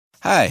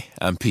Hi,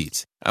 I'm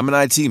Pete. I'm an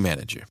IT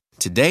manager.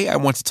 Today I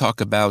want to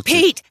talk about...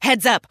 Pete,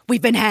 heads up. We've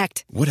been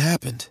hacked. What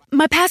happened?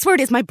 My password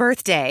is my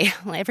birthday.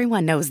 Well,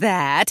 everyone knows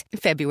that.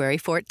 February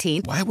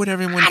 14th. Why would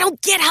everyone... I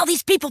don't get how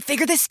these people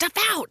figure this stuff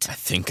out. I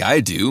think I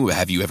do.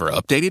 Have you ever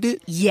updated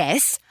it?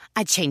 Yes,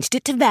 I changed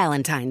it to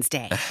Valentine's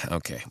Day.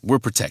 Okay, we're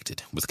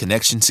protected with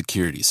Connection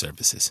Security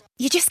Services.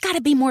 You just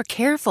gotta be more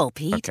careful,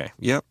 Pete. Okay,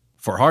 yep.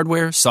 For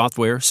hardware,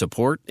 software,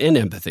 support, and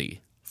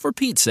empathy. For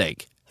Pete's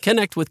sake,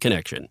 connect with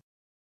Connection.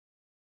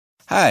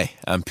 Hi,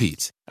 I'm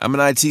Pete. I'm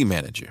an IT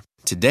manager.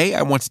 Today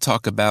I want to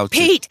talk about...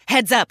 Pete,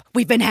 heads up.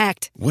 We've been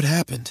hacked. What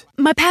happened?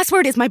 My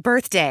password is my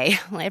birthday.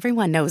 Well,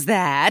 everyone knows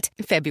that.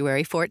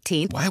 February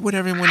 14th. Why would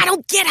everyone... I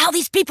don't get how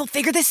these people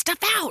figure this stuff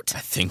out.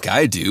 I think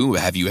I do.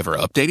 Have you ever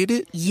updated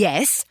it?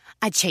 Yes,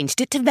 I changed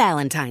it to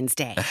Valentine's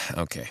Day.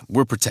 Okay,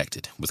 we're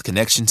protected with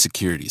Connection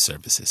Security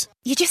Services.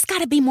 You just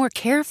gotta be more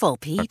careful,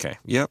 Pete. Okay,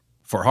 yep.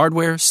 For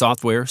hardware,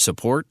 software,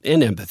 support,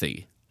 and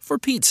empathy. For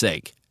Pete's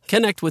sake,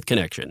 connect with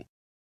Connection.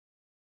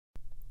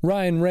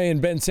 Ryan Ray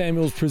and Ben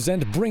Samuels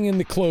present Bring in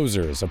the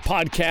Closers, a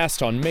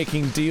podcast on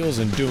making deals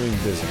and doing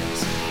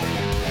business.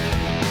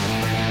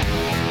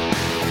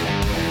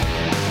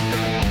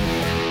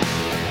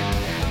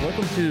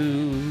 Welcome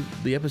to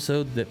the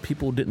episode that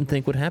people didn't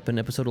think would happen,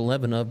 episode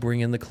 11 of Bring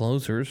in the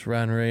Closers.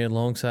 Ryan Ray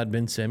alongside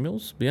Ben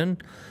Samuels. Ben,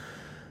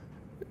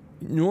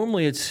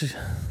 normally it's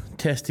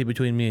testy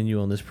between me and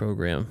you on this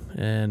program,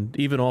 and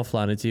even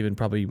offline it's even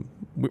probably,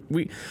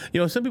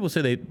 some people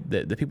say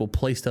that people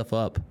play stuff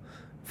up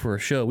for a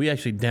show. We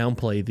actually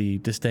downplay the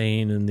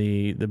disdain and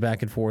the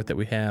back and forth that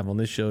we have on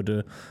this show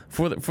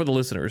for the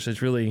listeners.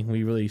 It's really,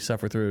 we really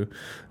suffer through.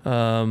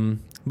 But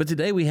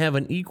today we have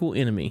an equal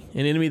enemy,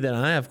 an enemy that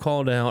I have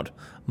called out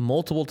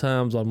multiple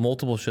times on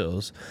multiple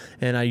shows,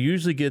 and I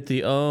usually get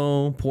the,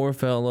 oh, poor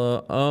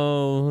fella,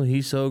 oh,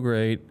 he's so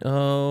great,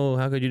 oh,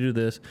 how could you do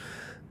this?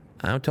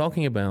 I'm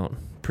talking about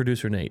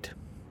producer Nate.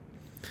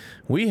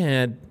 We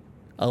had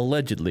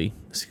allegedly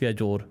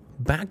scheduled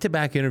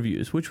back-to-back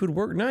interviews, which would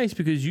work nice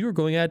because you were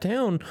going out of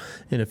town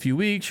in a few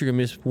weeks. You're going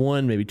to miss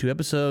one, maybe two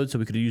episodes, so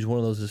we could have used one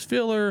of those as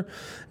filler.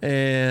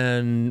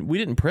 And we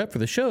didn't prep for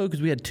the show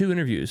because we had two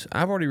interviews.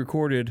 I've already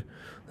recorded,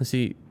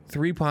 3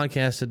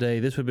 podcasts today.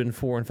 This would have been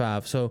 4 and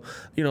 5. So,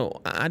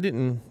 I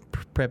didn't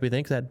prep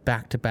anything because I had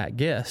back-to-back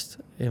guests.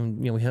 And,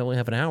 we only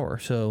have an hour.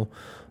 So,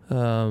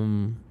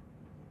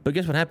 but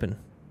guess what happened?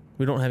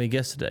 We don't have any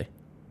guests today.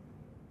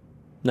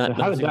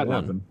 How did that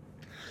happen?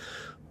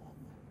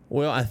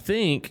 Well, I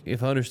think,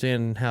 if I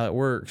understand how it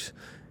works,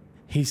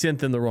 he sent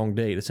them the wrong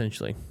date,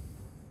 essentially.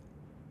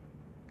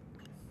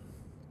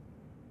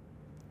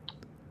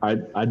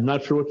 I'm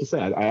not sure what to say.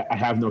 I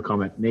have no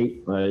comment.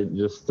 Nate,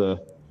 just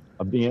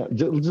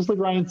like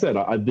Ryan said,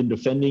 I've been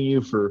defending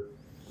you for,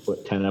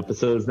 10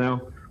 episodes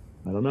now?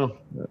 I don't know.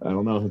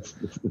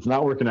 It's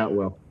not working out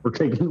well.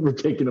 We're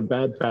taking a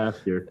bad path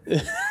here.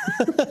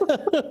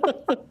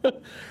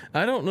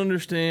 I don't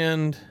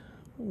understand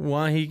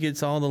why he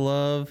gets all the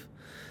love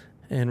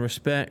and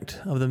respect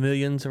of the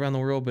millions around the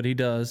world, but he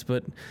does.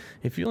 But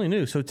if you only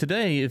knew. So if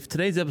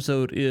today's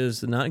episode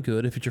is not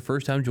good, if it's your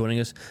first time joining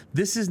us,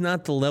 this is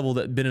not the level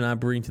that Ben and I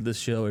bring to this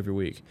show every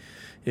week.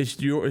 It's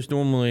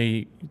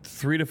normally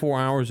 3 to 4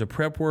 hours of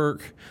prep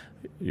work,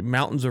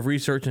 mountains of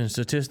research and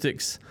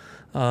statistics.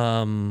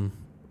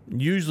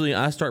 Usually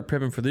I start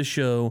prepping for this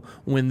show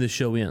when the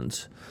show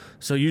ends.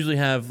 So usually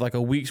have like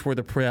a week's worth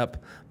of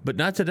prep, but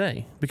not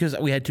today because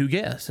we had 2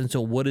 guests. And so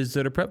what is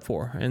there to prep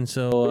for? And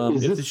so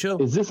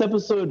is this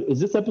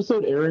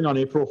episode airing on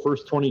April 1st,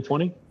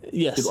 2020?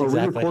 Yes, Are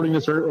exactly. we recording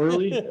this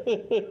early?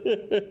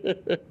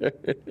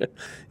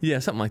 Yeah,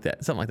 something like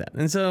that.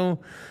 And so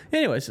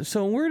anyways,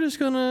 so we're just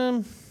going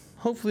to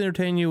hopefully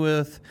entertain you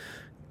with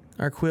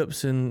our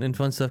quips and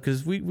fun stuff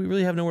because we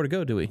really have nowhere to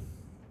go, do we?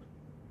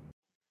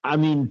 I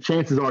mean,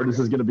 chances are this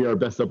is going to be our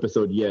best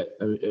episode yet.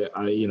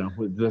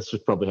 That's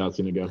just probably how it's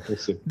going to go. We'll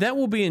see. That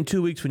will be in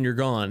 2 weeks when you're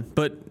gone.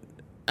 But,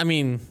 I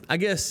mean, I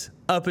guess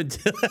up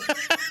until...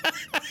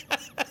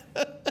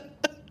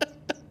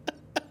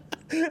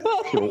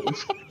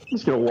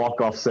 Just going to walk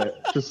off set.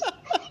 It's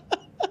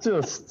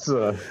going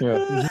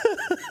to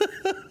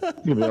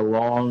be a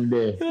long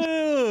day.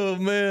 Oh,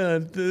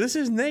 man. This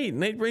is Nate.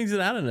 Nate brings it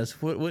out in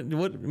us. What?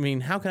 I mean,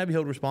 how can I be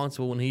held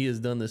responsible when he has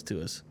done this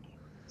to us?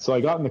 So I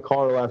got in the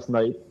car last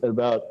night at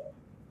about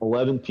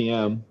 11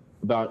 p.m.,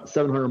 about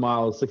 700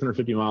 miles,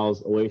 650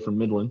 miles away from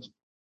Midland.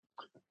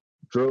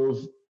 Drove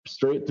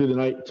straight through the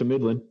night to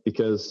Midland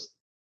because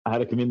I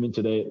had a commitment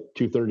today at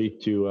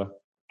 2:30 to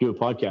do a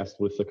podcast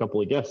with a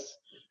couple of guests.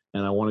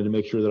 And I wanted to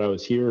make sure that I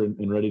was here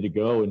and ready to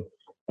go and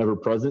ever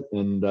present.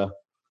 And, I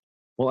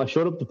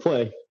showed up to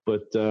play,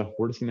 but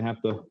we're just going to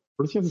have to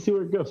see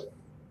where it goes.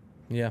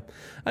 Yeah.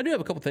 I do have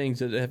a couple things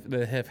that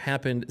have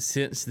happened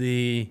since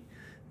the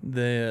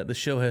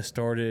show has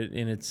started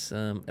in its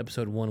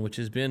episode 1, which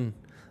has been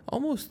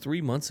almost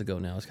 3 months ago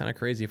now. It's kind of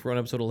crazy. If we're on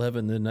episode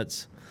 11, then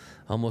that's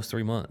almost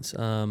 3 months.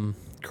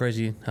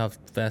 Crazy how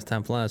fast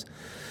time flies.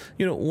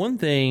 One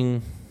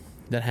thing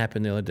that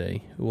happened the other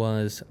day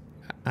was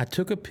I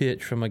took a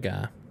pitch from a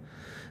guy,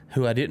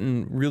 who I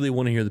didn't really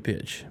want to hear the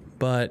pitch,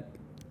 but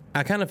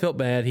I kind of felt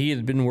bad. He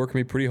had been working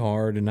me pretty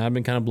hard, and I've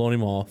been kind of blowing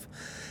him off.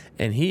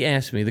 And he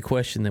asked me the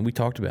question that we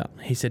talked about.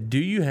 He said, do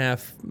you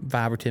have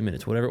 5 or 10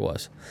 minutes, whatever it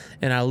was?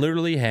 And I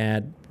literally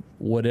had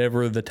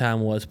whatever the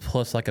time was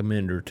plus like a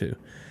minute or two.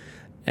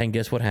 And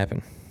guess what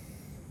happened?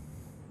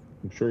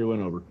 I'm sure he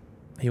went over.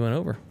 He went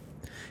over.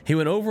 He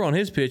went over on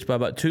his pitch by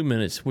about 2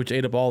 minutes, which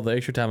ate up all the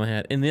extra time I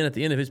had. And then at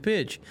the end of his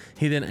pitch,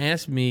 he then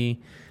asked me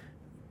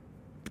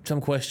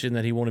some question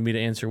that he wanted me to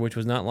answer, which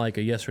was not like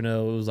a yes or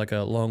no. It was like a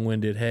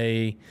long-winded,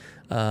 hey,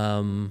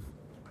 how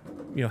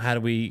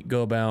do we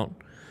go about,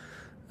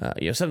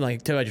 something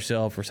like tell about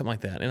yourself or something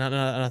like that. And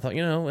I thought,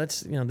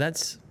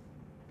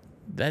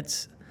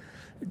 that's.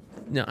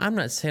 Now, I'm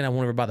not saying I want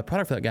to ever buy the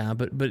product for that guy,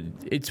 but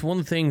it's one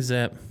of the things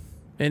that,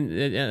 and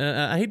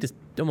I hate to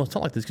almost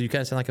talk like this because you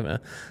kind of sound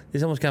like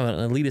it's almost kind of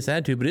an elitist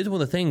attitude, but it's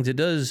one of the things that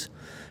does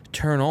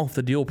turn off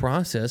the deal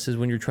process is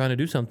when you're trying to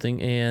do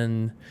something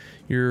and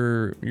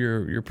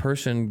your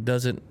person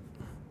doesn't.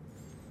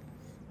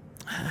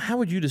 How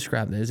would you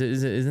describe this?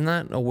 Is it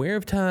not aware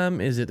of time?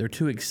 Is it they're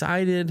too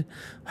excited?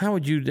 How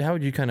would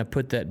you kind of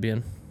put that,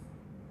 Ben?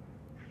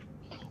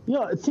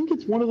 Yeah, I think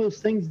it's one of those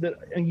things that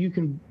you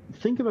can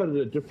think about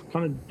it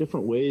at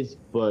different ways,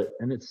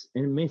 and it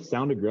may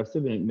sound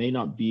aggressive and it may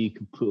not be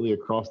completely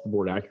across the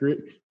board accurate,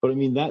 but I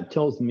mean, that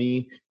tells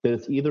me that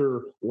it's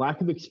either lack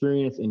of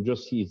experience and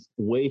just he's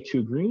way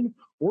too green,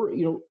 or,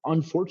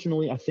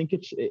 unfortunately, I think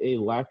it's a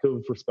lack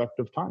of respect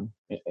of time.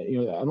 I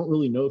don't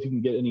really know if you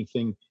can get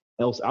anything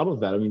else out of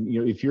that. I mean,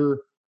 if you're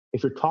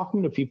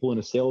talking to people in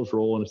a sales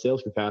role, in a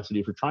sales capacity,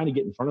 if you're trying to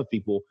get in front of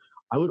people,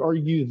 I would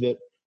argue that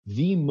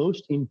the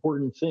most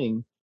important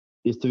thing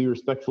is to be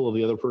respectful of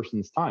the other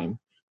person's time,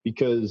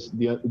 because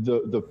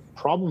the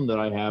problem that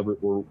I have,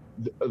 or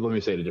let me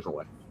say it a different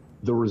way,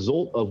 the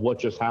result of what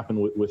just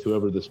happened with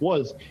whoever this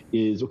was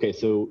is, okay,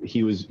 so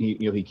he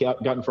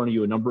got in front of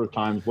you a number of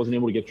times, wasn't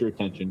able to get your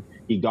attention.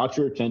 He got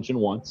your attention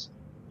once.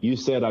 You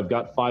said, I've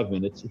got 5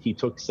 minutes. He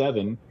took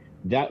 7.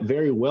 That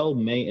very well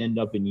may end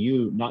up in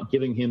you not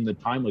giving him the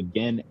time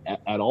again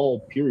at all,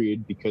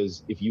 period,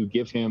 because if you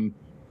give him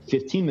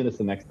 15 minutes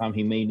the next time,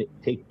 he may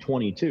take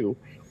 22.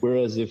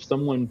 Whereas if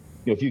someone,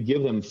 if you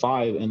give them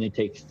 5 and they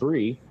take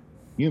 3,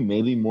 you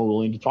may be more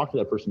willing to talk to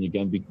that person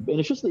again. And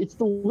it's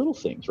the little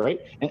things,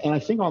 right? And I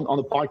think on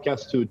the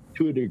podcast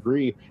to a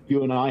degree,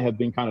 you and I have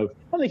been kind of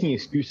not making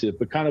excuses,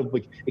 but kind of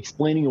like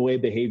explaining away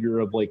behavior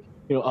of like,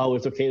 oh,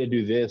 it's okay to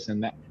do this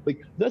and that.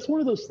 Like, that's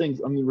one of those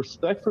things. I mean,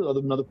 respect for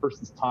another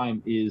person's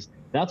time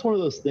that's one of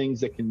those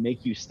things that can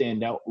make you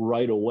stand out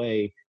right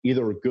away,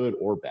 either good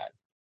or bad.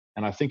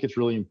 And I think it's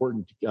really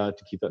important to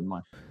keep that in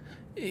mind.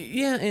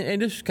 Yeah,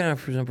 and just kind of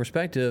for some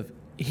perspective,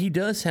 he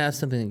does have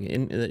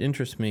something that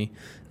interests me.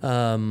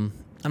 I'm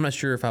not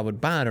sure if I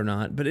would buy it or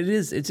not, but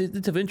it's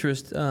of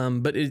interest.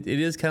 But it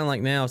is kind of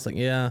like now, it's like,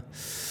 yeah,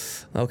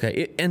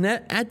 okay. And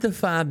that at the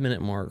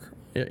 5-minute mark,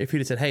 if he'd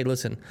have said, hey,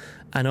 listen,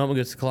 I know I'm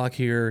against the clock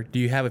here. Do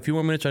you have a few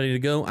more minutes I need to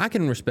go? I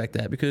can respect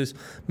that, because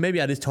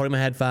maybe I just told him I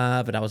had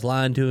 5 and I was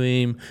lying to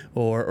him,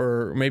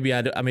 or maybe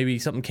maybe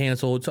something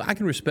canceled. So I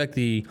can respect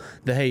the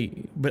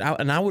hey, but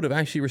I would have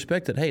actually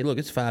respected, hey, look,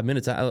 it's 5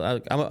 minutes.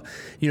 I'm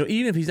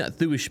even if he's not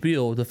through his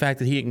spiel, the fact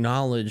that he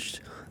acknowledged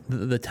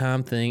the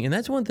time thing. And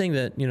that's one thing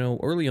that,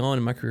 early on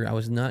in my career, I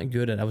was not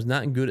good at. I was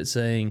not good at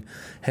saying,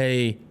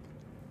 hey,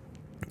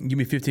 give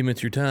me 15 minutes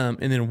of your time,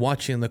 and then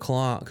watching the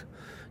clock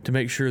to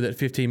make sure that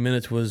 15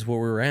 minutes was where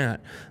we were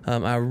at.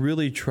 I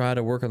really try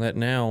to work on that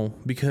now,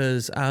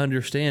 because I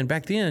understand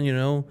back then,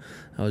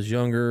 I was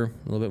younger,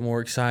 a little bit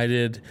more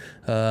excited,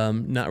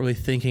 not really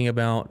thinking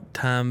about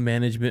time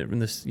management from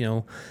this,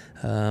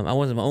 I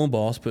wasn't my own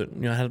boss, but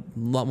I had a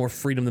lot more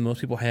freedom than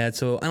most people had.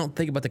 So I don't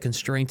think about the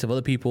constraints of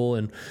other people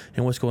and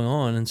what's going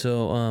on. And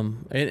so,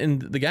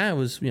 and the guy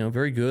was,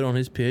 very good on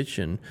his pitch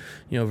and,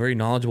 very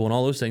knowledgeable and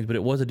all those things, but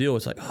it was a deal.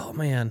 It's like, oh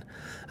man,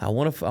 I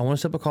want to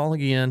set up a call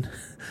again.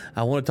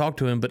 I want to talk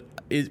to him, but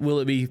will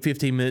it be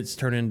 15 minutes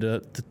turn into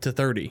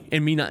 30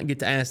 and me not get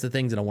to ask the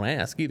things that I want to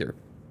ask either?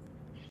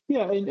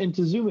 Yeah, and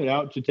to zoom it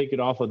out, to take it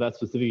off of that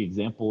specific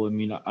example, I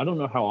mean, I don't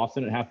know how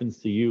often it happens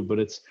to you, but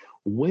it's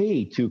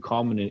way too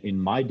common in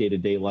my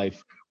day-to-day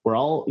life where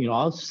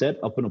I'll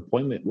set up an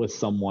appointment with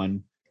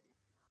someone,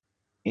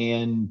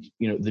 and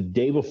the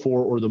day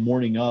before or the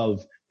morning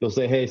of, they'll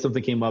say, hey,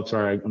 something came up,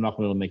 sorry, I'm not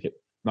going to make it.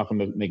 Not going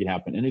to make it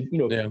happen. And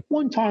if,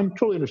 one time,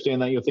 totally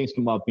understand that, things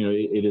come up,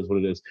 it is what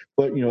it is.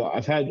 But,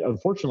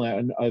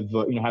 unfortunately, I've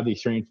had the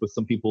experience with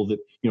some people that,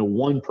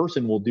 one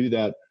person will do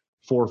that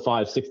 4,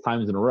 5, 6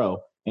 times in a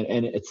row.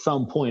 And at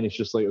some point, it's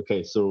just like,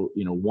 okay, so,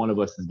 one of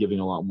us is giving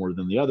a lot more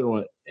than the other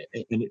one.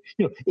 And,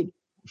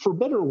 for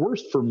better or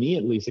worse, for me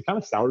at least, it kind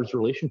of sours the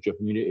relationship.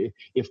 I mean,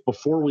 if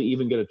before we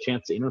even get a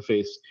chance to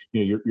interface,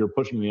 you're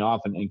pushing me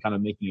off and kind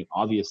of making it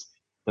obvious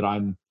that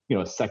I'm,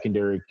 a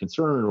secondary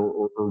concern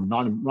or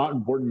not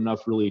important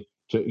enough really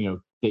to,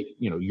 that,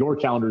 your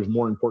calendar is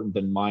more important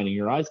than mine in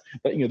your eyes,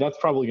 that's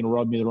probably going to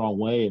rub me the wrong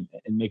way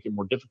and make it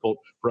more difficult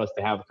for us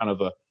to have kind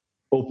of a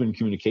open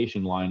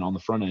communication line on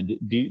the front end.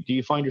 Do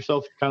you find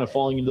yourself kind of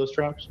falling into those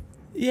traps?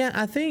 Yeah,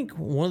 I think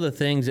one of the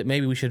things that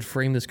maybe we should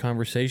frame this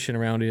conversation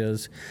around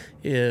is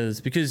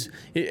because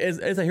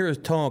as I hear us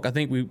talk, I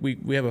think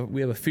we have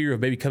a fear of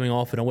maybe coming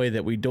off in a way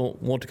that we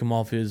don't want to come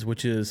off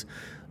which is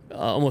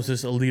almost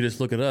this elitist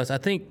look at us. I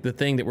think the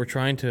thing that we're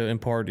trying to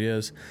impart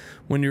is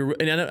when you're,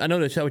 and I know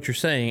that's not what you're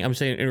saying. I'm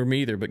saying it or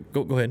me either, but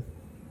go ahead.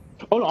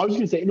 Oh no, I was just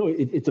going to say no.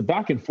 It's a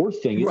back and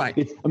forth thing.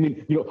 Right. I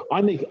mean,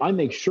 I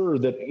make sure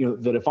that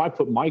that if I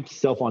put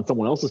myself on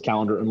someone else's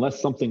calendar,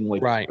 unless something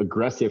like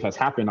aggressive has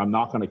happened, I'm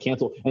not going to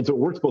cancel. And so it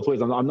works both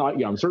ways. I'm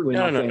not. I'm certainly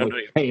not saying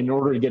hey, in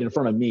order to get in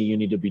front of me, you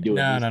need to be doing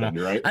this thing,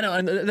 right? I know,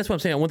 and that's what I'm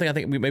saying. One thing I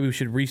think maybe we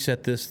should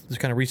reset this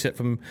kind of reset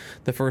from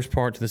the first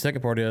part to the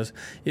second part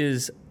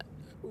is.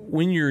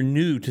 When you're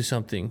new to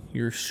something,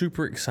 you're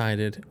super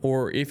excited,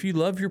 or if you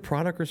love your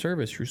product or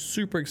service, you're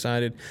super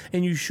excited,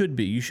 and you should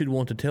be. You should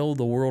want to tell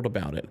the world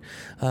about it.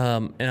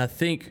 And I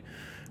think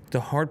the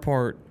hard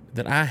part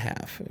that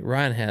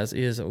Ryan has,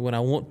 is when I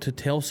want to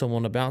tell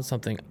someone about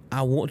something,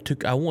 I want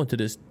to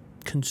just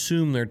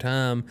consume their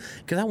time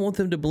because I want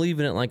them to believe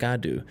in it like I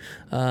do.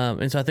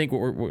 And so I think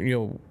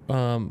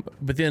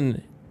but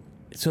then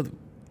so.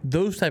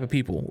 Those type of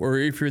people, or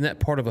if you're in that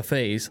part of a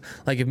phase,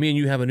 like if me and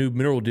you have a new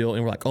mineral deal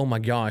and we're like, oh my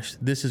gosh,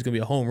 this is going to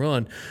be a home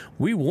run,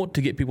 we want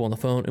to get people on the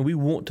phone and we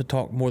want to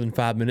talk more than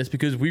 5 minutes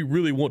because we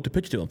really want to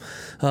pitch to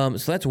them.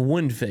 So that's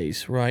one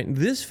phase, right?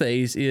 This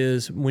phase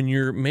is when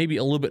you're maybe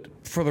a little bit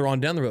further on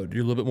down the road,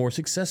 you're a little bit more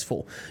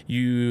successful,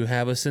 you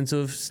have a sense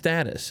of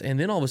status, and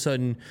then all of a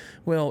sudden,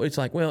 it's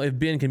like, if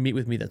Ben can meet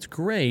with me, that's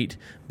great,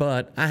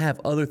 but I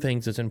have other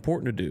things that's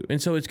important to do. And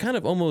so it's kind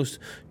of almost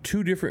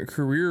two different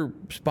career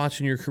spots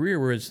in your career,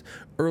 whereas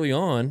early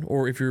on,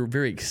 or if you're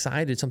very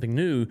excited, something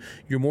new,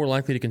 you're more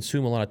likely to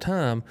consume a lot of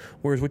time.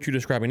 Whereas what you're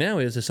describing now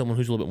is someone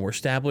who's a little bit more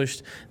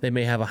established. They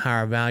may have a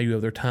higher value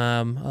of their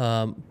time,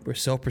 or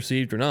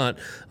self-perceived or not,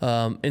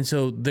 and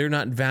so they're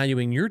not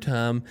valuing your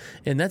time.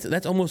 And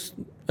that's almost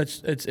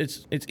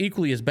it's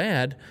equally as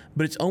bad,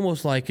 but it's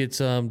almost like it's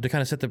to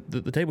kind of set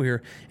the table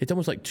here. It's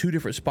almost like two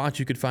different spots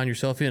you could find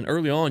yourself in.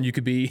 Early on, you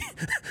could be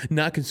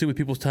not consuming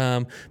people's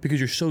time because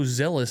you're so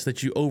zealous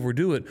that you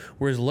overdo it.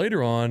 Whereas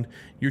later on,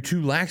 you're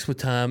too lax with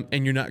time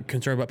and you're not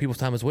concerned about people's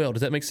time as well.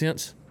 Does that make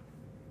sense?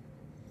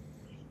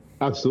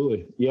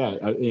 Absolutely. Yeah.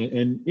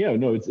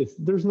 It's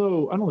there's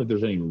no, I don't think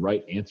there's any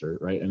right answer,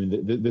 right? I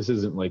mean, this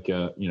isn't like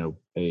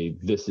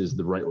this is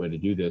the right way to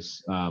do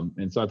this.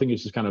 And so I think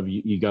it's just kind of,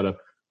 you got to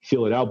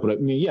feel it out. But I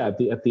mean, at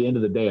the end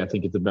of the day, I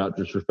think it's about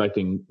just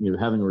respecting,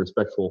 having a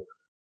respectful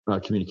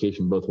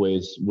communication both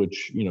ways,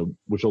 which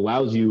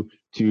allows you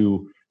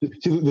to.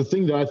 The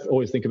thing that I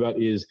always think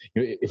about is,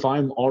 if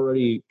I'm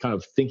already kind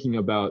of thinking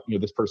about,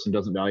 this person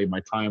doesn't value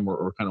my time,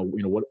 or kind of,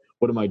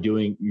 what am I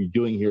doing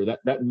here?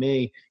 That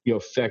may,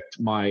 affect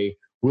my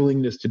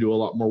willingness to do a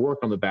lot more work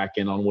on the back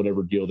end on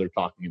whatever deal they're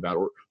talking about,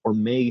 or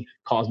may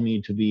cause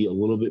me to be a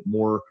little bit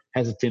more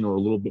hesitant or a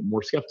little bit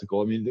more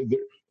skeptical. I mean,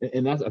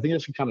 and I think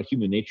that's kind of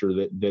human nature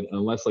that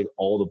unless like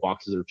all the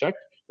boxes are checked,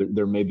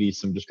 there may be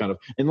some just kind of,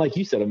 and like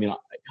you said, I mean,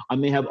 I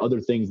may have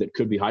other things that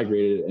could be high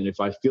graded, and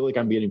if I feel like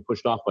I'm getting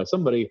pushed off by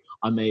somebody,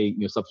 I may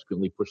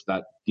subsequently push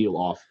that deal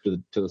off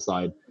to the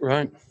side.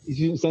 Right.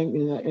 You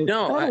saying?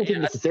 No, I don't think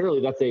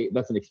necessarily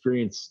that's an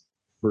experience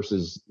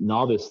versus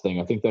novice thing.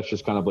 I think that's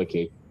just kind of like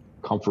a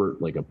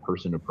comfort, like a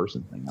person to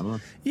person thing. I don't know.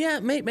 Yeah,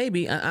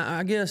 maybe.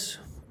 I guess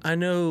I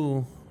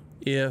know.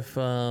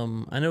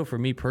 I know for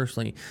me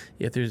personally,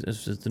 if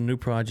there's a new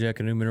project,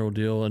 a new mineral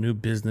deal, a new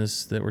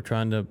business that we're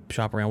trying to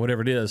shop around,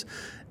 whatever it is,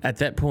 at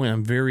that point,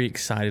 I'm very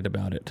excited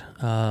about it.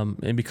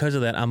 And because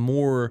of that,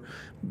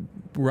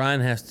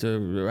 Ryan has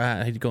to,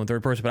 I hate to go in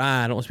third person, but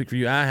I don't want to speak for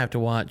you. I have to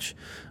watch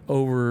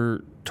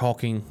over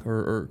talking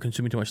or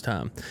consuming too much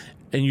time.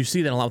 And you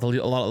see that a lot with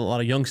a lot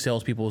of young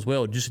salespeople as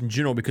well, just in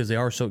general, because they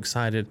are so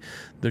excited,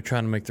 they're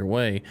trying to make their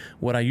way.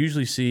 What I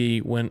usually see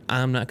when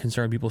I'm not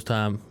concerned with people's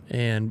time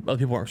and other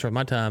people aren't concerned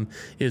with my time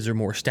is they're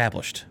more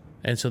established.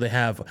 And so they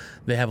have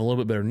a little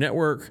bit better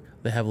network.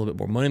 They have a little bit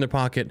more money in their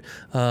pocket.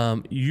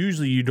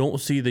 Usually you don't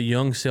see the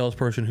young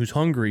salesperson who's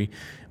hungry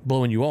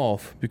blowing you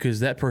off because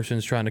that person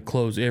is trying to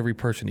close every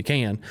person he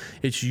can.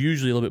 It's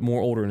usually a little bit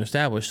more older and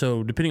established.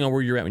 So depending on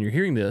where you're at when you're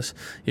hearing this,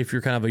 if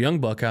you're kind of a young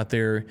buck out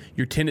there,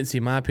 your tendency,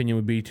 in my opinion,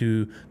 would be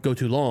to go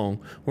too long.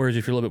 Whereas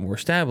if you're a little bit more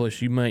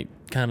established, you might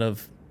kind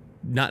of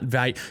not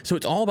value. So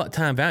it's all about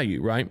time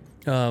value, right?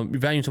 You're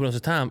valuing someone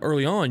else's time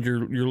early on.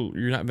 You're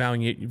not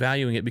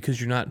valuing it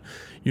because you're not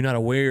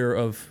aware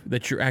of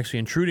that you're actually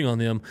intruding on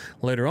them.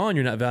 Later on,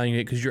 you're not valuing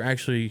it because you're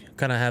actually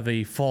kind of have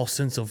a false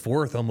sense of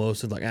worth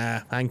almost. It's like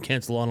I can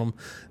cancel on them,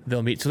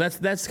 they'll meet. So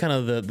that's kind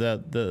of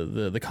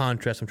the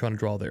contrast I'm trying to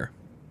draw there.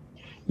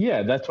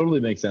 Yeah, that totally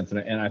makes sense,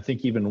 and I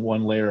think even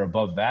one layer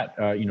above that,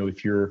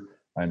 if you're,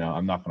 I know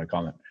I'm not going to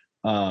comment.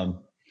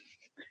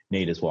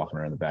 Nate is walking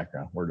around in the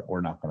background. We're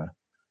not going to.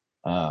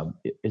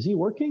 Is he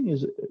working?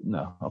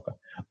 No? Okay.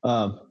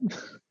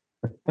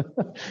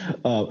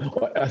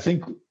 I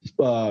think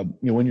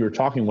when you were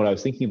talking, what I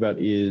was thinking about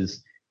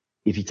is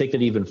if you take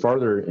that even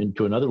farther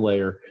into another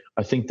layer,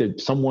 I think that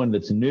someone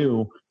that's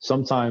new,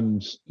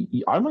 sometimes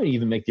I might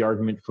even make the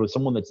argument for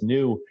someone that's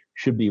new,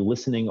 should be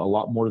listening a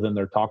lot more than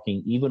they're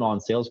talking, even on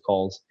sales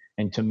calls.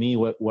 And to me,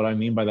 what I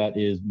mean by that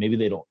is maybe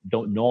they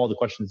don't know all the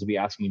questions to be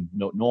asking,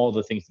 don't know all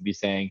the things to be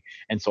saying.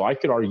 And so I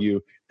could argue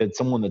that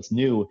someone that's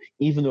new,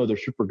 even though they're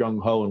super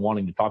gung-ho and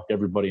wanting to talk to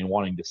everybody and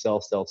wanting to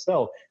sell,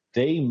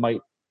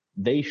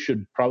 they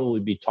should probably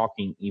be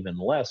talking even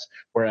less.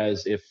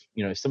 Whereas if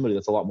somebody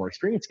that's a lot more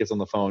experienced gets on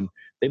the phone,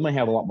 they might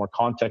have a lot more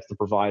context to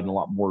provide and a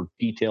lot more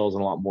details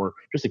and a lot more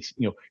just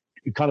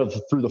kind of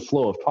through the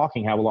flow of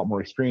talking, have a lot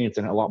more experience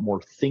and a lot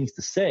more things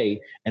to say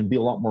and be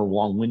a lot more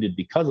long-winded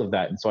because of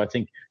that. And so I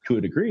think to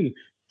a degree,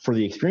 for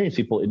the experienced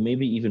people, it may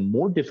be even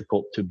more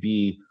difficult to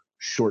be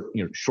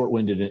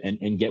short-winded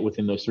and get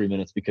within those 3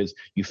 minutes, because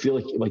you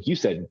feel like you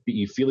said,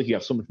 you feel like you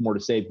have so much more to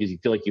say because you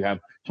feel like you have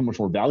so much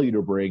more value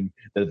to bring,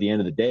 that at the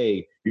end of the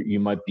day, you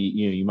might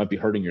be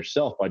hurting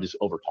yourself by just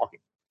over talking.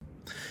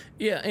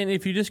 Yeah. And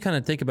if you just kind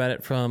of think about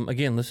it from,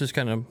 again, let's just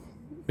kind of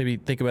maybe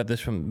think about this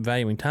from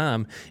valuing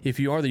time. If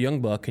you are the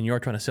young buck and you are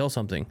trying to sell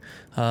something,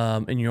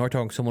 and you are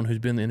talking to someone who's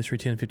been in the industry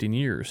 10, 15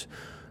 years,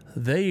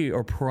 they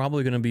are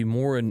probably going to be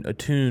more in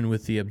attune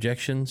with the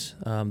objections,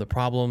 the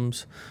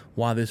problems,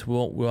 why this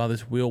will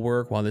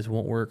work, why this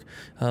won't work.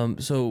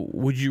 So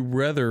would you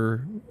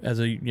rather, as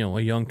a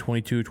young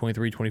 22,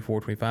 23,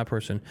 24, 25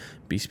 person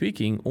be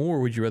speaking, or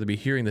would you rather be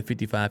hearing the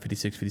 55,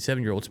 56,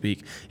 57-year-old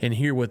speak and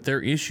hear what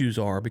their issues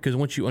are? Because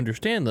once you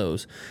understand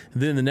those,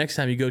 then the next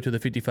time you go to the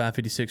 55,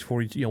 56,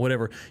 40,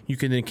 whatever, you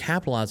can then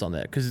capitalize on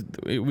that. Because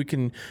we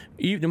can,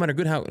 no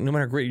matter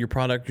how great your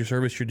product, your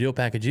service, your deal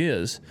package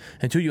is,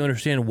 until you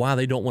understand why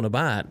they don't want to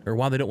buy it or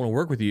why they don't want to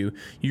work with you,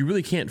 you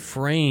really can't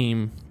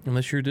frame,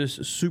 unless you're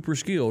just super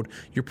skilled,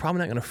 you're probably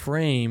not going to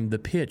frame the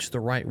pitch the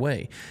right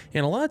way.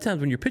 And a lot of times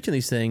when you're pitching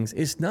these things,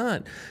 it's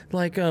not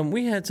like,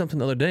 we had something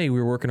the other day we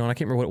were working on, I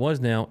can't remember what it was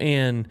now,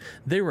 and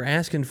they were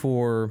asking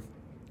for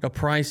a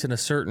price in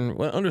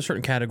under a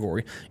certain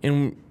category,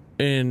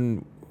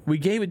 and we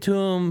gave it to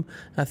them,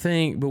 I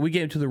think, but we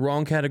gave it to the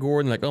wrong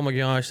category, and like, oh my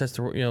gosh, that's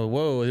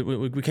whoa.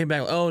 We came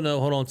back, oh no,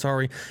 hold on,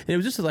 sorry. And it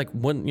was just like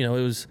one, it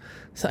was,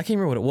 I can't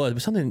remember what it was,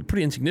 but something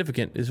pretty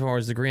insignificant as far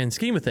as the grand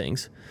scheme of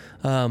things.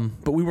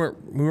 But we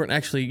weren't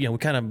actually, we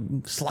kind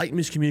of slight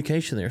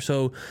miscommunication there.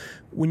 So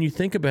when you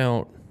think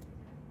about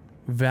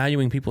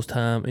valuing people's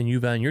time and you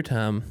valuing your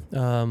time,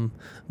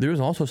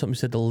 there's also something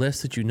said, the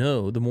less that you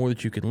know, the more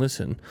that you can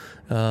listen.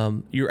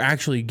 You're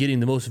actually getting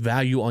the most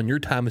value on your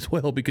time as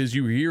well, because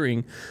you're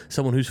hearing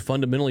someone who's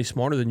fundamentally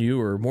smarter than you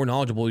or more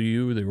knowledgeable than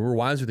you, or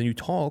wiser than you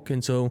talk.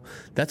 And so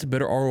that's a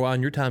better ROI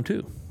on your time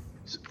too.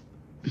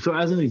 So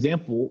as an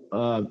example,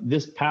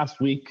 this past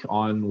week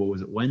on,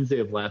 Wednesday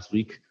of last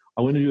week,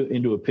 I went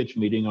into a pitch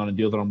meeting on a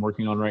deal that I'm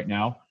working on right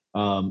now.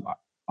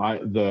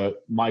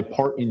 My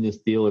part in this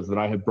deal is that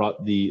I have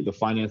brought the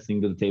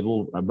financing to the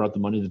table. I brought the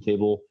money to the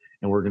table,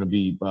 and we're going to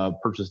be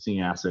purchasing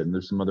an asset. And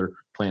there's some other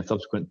plans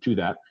subsequent to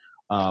that.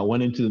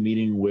 Went into the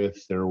meeting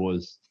there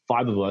was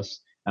 5 of us,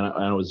 and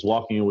I was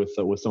walking with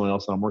someone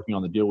else that I'm working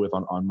on the deal with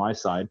on my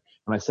side.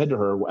 And I said to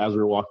her, as we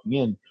were walking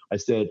in, I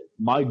said,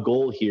 my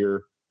goal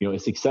here, a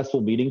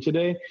successful meeting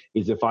today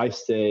is if I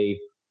say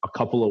a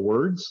couple of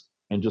words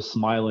and just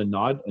smile and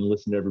nod and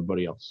listen to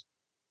everybody else.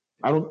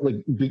 I don't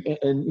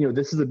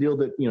this is a deal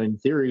that, in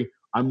theory,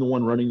 I'm the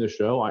one running the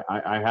show.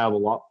 I have a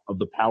lot of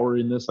the power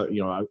in this. I'm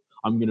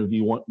going to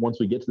be once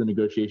we get to the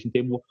negotiation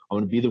table, I'm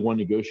going to be the one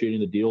negotiating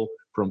the deal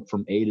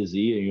from A to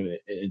Z.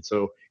 And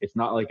so it's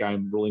not like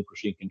I'm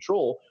relinquishing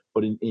control,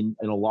 but in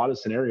a lot of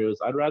scenarios,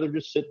 I'd rather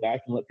just sit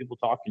back and let people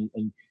talk.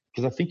 And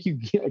because I think you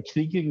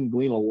can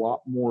glean a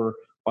lot more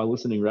by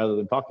listening rather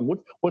than talking.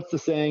 What's the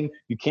saying?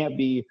 You can't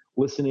be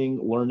listening,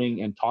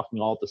 learning, and talking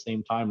all at the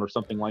same time, or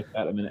something like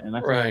that. I mean, and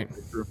that's right.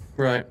 True.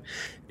 Right.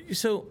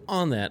 So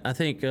on that, I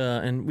think,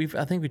 I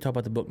think we talked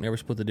about the book Never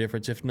Split the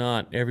Difference. If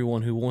not,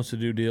 everyone who wants to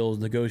do deals,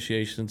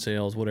 negotiations,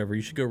 sales, whatever,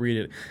 you should go read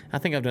it. I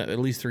think I've done it at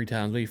least 3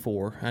 times, maybe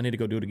 4. I need to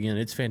go do it again.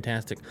 It's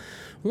fantastic.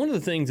 One of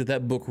the things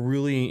that book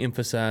really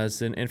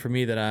emphasized, and for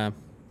me that I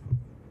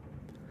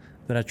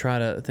try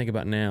to think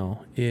about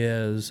now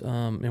is,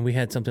 and we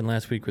had something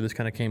last week where this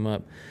kind of came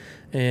up,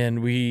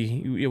 and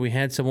we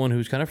had someone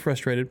who's kind of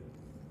frustrated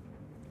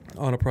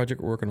on a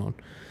project we're working on,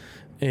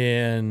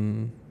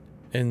 and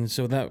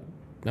so that,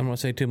 I'm not going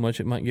to say too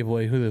much, it might give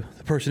away who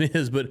the person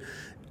is, but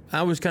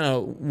I was kind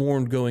of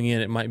warned going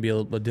in it might be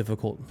a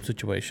difficult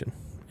situation.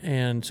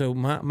 And so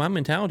my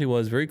mentality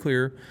was very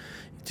clear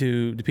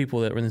to the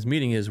people that were in this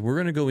meeting is, we're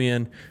going to go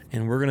in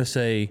and we're going to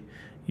say,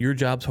 your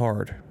job's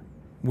hard.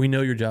 We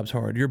know your job's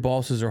hard. Your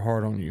bosses are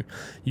hard on you.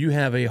 You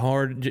have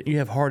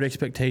hard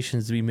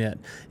expectations to be met.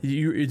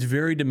 It's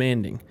very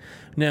demanding.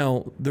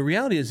 Now, the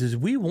reality is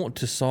we want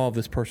to solve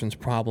this person's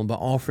problem by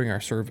offering our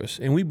service,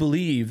 and we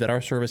believe that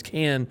our service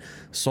can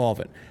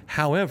solve it.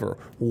 However,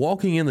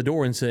 walking in the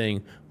door and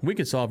saying, we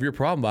can solve your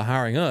problem by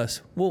hiring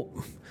us, well,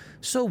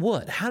 so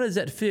what? How does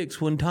that fix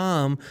when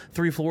Tom,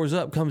 3 floors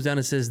up, comes down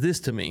and says this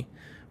to me?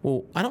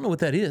 Well, I don't know what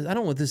that is. I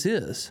don't know what this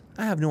is.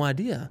 I have no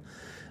idea.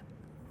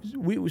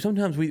 we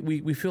sometimes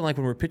we feel like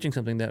when we're pitching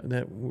something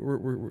that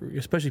we're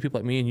especially people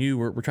like me and you,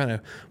 we're trying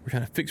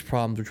to fix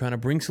problems, we're trying to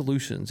bring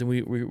solutions, and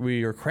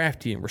we are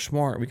crafty and we're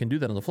smart. We can do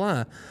that on the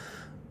fly.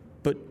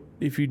 But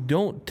if you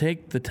don't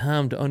take the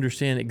time to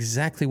understand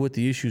exactly what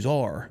the issues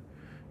are,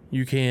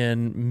 you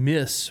can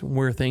miss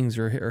where things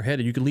are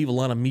headed. You can leave a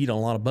lot of meat on a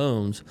lot of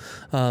bones.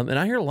 And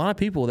I hear a lot of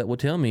people that will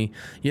tell me,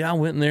 yeah, I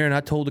went in there and I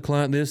told the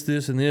client this,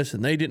 and this,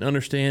 and they didn't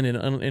understand.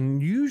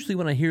 And usually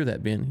when I hear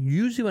that, Ben,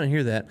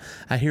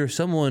 I hear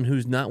someone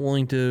who's not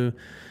willing to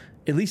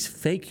at least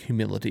fake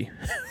humility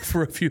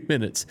for a few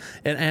minutes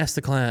and ask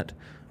the client,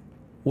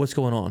 what's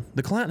going on?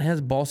 The client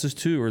has bosses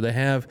too, or they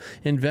have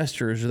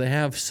investors, or they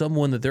have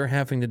someone that they're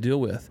having to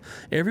deal with.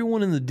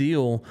 Everyone in the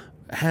deal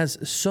has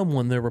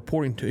someone they're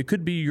reporting to. It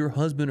could be your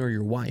husband or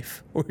your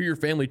wife or your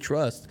family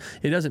trust.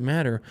 It doesn't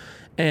matter.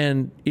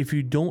 And if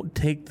you don't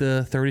take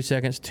the 30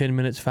 seconds, 10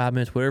 minutes, 5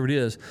 minutes, whatever it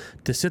is,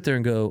 to sit there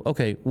and go,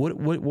 okay,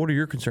 what are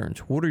your concerns?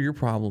 What are your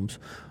problems?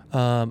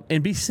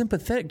 And be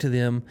sympathetic to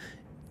them,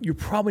 you're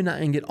probably not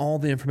going to get all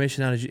the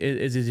information out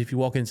as if you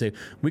walk in and say,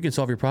 we can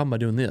solve your problem by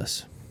doing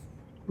this.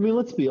 I mean,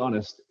 let's be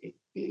honest.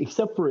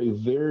 Except for a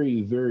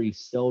very, very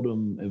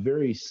seldom, a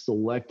very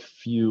select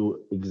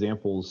few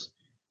examples,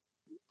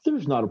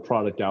 there's not a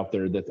product out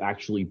there that's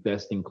actually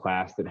best in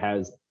class, that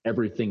has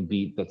everything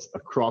beat, that's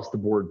across the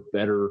board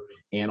better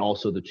and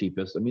also the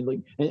cheapest. I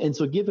mean, and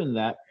so given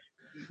that,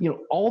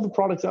 all the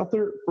products out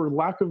there, for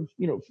lack of,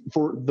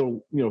 for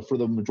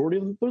the majority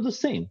of them, they're the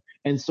same.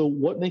 And so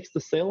what makes the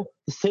sale?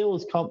 The sale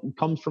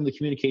comes from the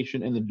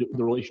communication and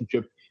the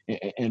relationship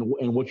and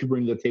what you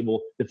bring to the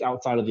table that's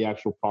outside of the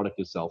actual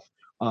product itself.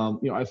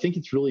 I think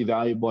it's really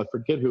valuable. I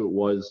forget who it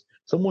was.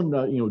 Someone,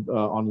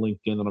 on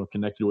LinkedIn that I'm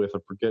connected with, I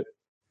forget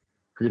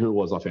who it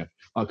was offhand,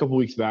 a couple of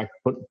weeks back,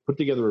 put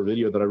together a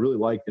video that I really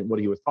liked. And what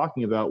he was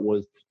talking about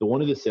was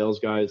one of the sales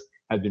guys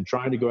had been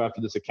trying to go after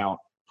this account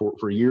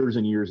for years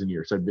and years and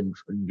years. I've been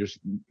just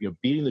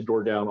beating the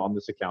door down on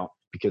this account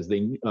because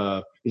it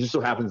just so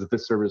happens that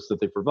this service that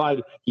they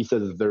provide, he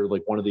says that they're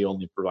like one of the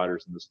only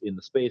providers in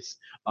the space.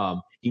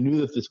 He knew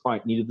that this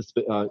client needed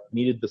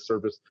the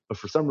service, but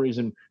for some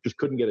reason just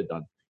couldn't get it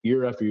done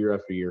year after year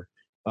after year.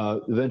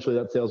 Eventually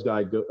that sales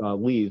guy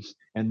leaves,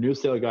 and new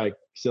sales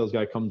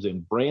guy comes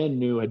in, brand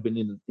new, had been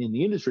in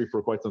the industry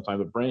for quite some time,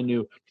 but brand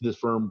new to this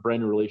firm,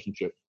 brand new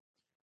relationship.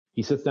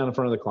 He sits down in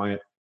front of the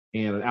client,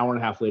 and an hour and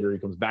a half later, he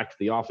comes back to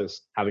the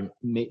office, having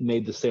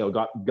made the sale,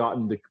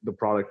 gotten the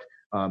product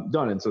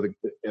done. And so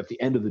at the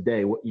end of the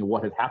day,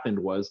 what had happened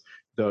was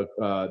the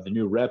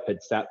new rep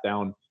had sat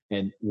down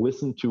and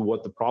listened to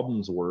what the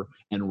problems were.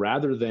 And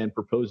rather than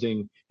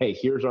proposing, hey,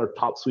 here's our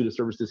top suite of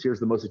services, here's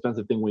the most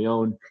expensive thing we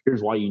own,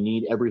 here's why you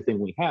need everything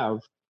we have,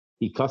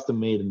 he custom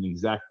made an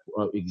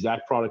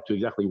exact product to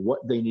exactly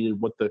what they needed,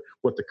 what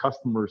the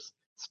customer's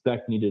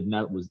spec needed, and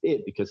that was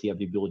it, because he had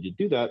the ability to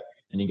do that,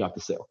 and he got the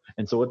sale.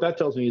 And so what that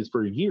tells me is,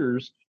 for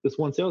years, this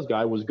one sales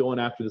guy was going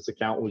after this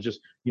account, was just,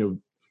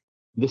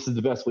 this is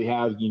the best we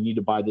have, you need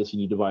to buy this, you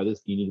need to buy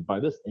this, you need to buy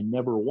this, and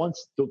never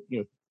once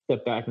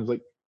stepped back and was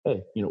like,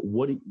 hey,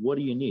 what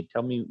do you need?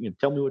 Tell me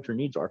what your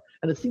needs are.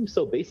 And it seems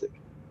so basic,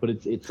 but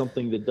it's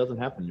something that doesn't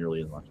happen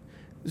nearly as much.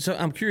 So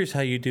I'm curious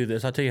how you do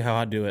this. I'll tell you how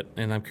I do it,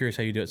 and I'm curious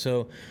how you do it.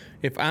 So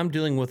if I'm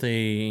dealing with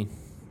a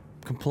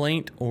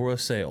complaint or a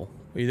sale,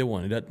 either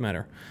one, it doesn't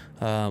matter,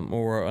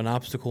 or an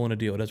obstacle in a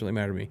deal, it doesn't really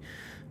matter to me.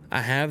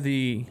 I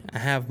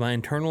have my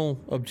internal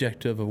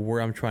objective of where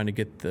I'm trying to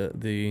get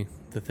the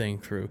thing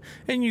through,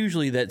 and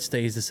usually that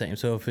stays the same.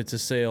 So if it's a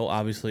sale,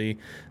 obviously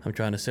I'm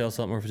trying to sell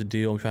something, or if it's a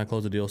deal, I'm trying to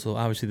close a deal. So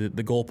obviously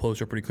the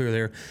goalposts are pretty clear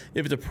there.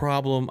 If it's a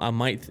problem,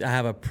 I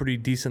have a pretty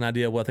decent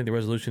idea of what I think the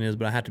resolution is,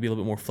 but I have to be a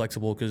little bit more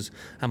flexible, because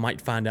I might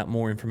find out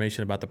more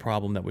information about the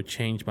problem that would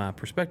change my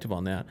perspective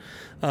on that.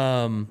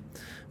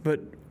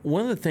 But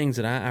one of the things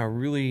that I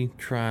really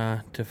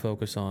try to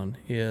focus on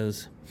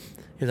is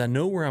I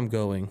know where I'm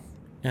going,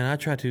 and I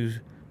try to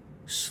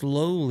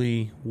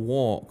slowly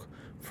walk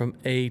from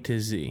A to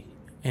Z.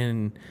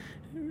 And,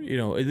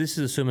 this is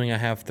assuming I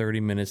have 30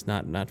 minutes,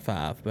 not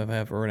 5,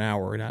 but or an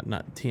hour,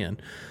 not 10.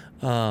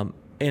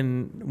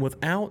 And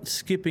without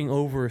skipping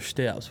over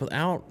steps,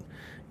 without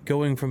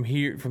going from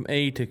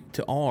A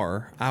to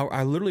R,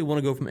 I literally want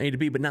to go from A to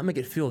B, but not make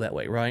it feel that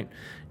way, right?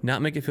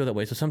 Not make it feel that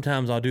way. So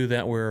sometimes I'll do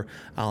that where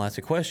I'll ask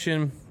a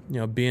question.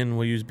 Ben,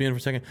 we'll use Ben for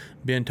a second.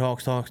 Ben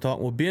talks.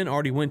 Well, Ben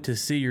already went to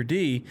C or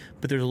D,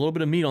 but there's a little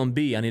bit of meat on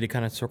B. I need to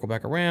kind of circle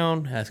back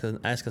around, ask a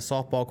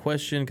softball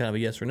question, kind of a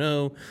yes or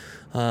no,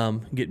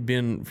 get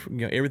Ben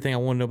everything I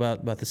want to know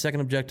about the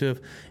second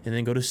objective, and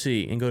then go to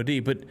C and go to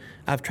D. But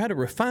I've tried to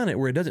refine it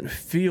where it doesn't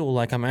feel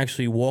like I'm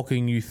actually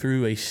walking you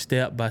through a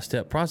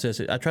step-by-step process.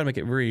 I try to make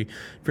it very,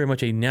 very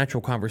much a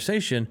natural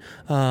conversation.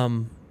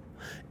 And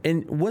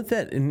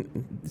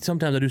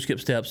sometimes I do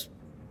skip steps.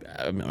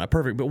 I'm not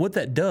perfect, but what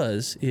that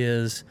does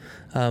is,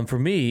 for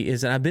me,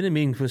 is that I've been in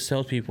meetings with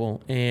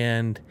salespeople,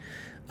 and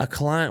a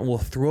client will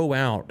throw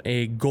out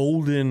a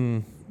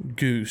golden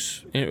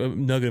goose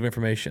nugget of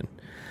information,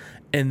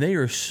 and they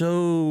are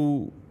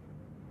so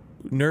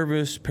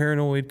nervous,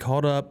 paranoid,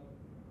 caught up,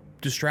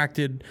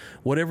 distracted,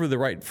 whatever the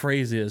right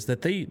phrase is,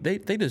 that they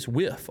just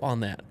whiff on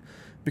that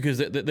because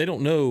they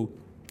don't know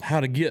how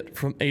to get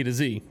from A to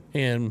Z.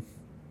 And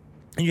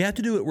you have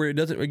to do it where it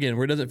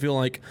doesn't feel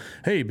like,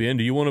 hey, Ben,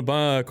 do you want to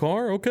buy a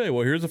car? Okay,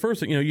 well, here's the first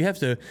thing. You have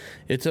to,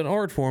 it's an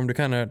art form to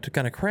kind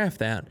of craft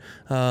that.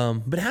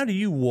 But how do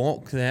you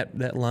walk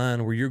that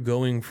line where you're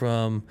going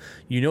from,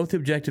 what the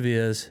objective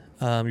is,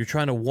 you're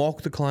trying to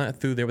walk the client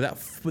through there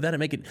without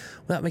making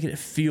it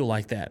feel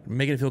like that,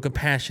 making it feel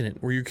compassionate,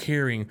 where you're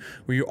caring,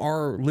 where you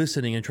are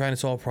listening and trying to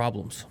solve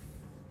problems?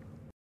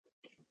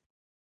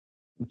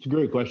 It's a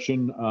great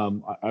question.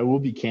 I will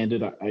be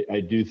candid. I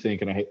do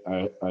think, and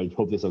I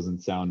hope this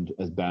doesn't sound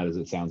as bad as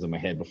it sounds in my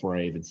head before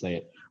I even say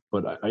it,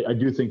 but I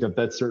do think that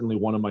that's certainly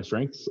one of my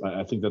strengths.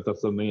 I think that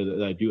that's something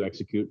that I do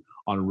execute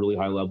on a really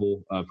high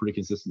level pretty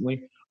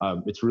consistently.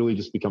 It's really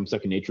just become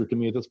second nature to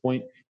me at this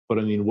point. But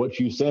I mean, what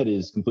you said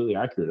is completely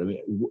accurate. I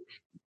mean,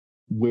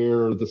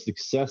 where the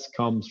success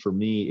comes for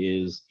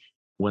me is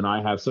when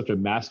I have such a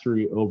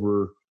mastery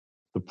over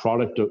the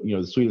product of,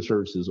 the suite of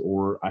services,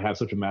 or I have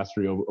such a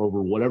mastery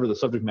over whatever the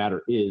subject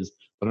matter is,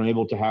 that I'm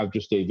able to have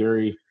just a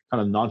very kind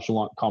of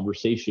nonchalant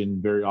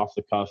conversation, very off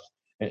the cuff,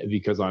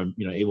 because I'm,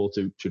 able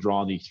to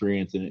draw on the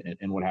experience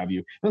and what have you.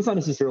 And that's not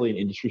necessarily an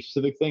industry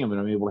specific thing. I mean,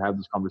 I'm able to have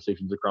these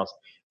conversations across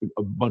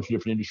a bunch of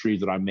different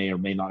industries that I may or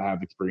may not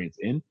have experience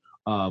in.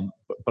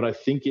 But I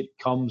think it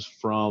comes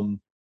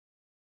from,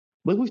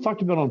 like we've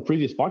talked about on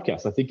previous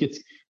podcasts, I think it's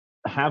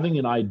having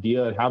an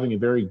idea, having a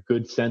very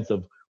good sense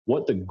of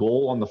what the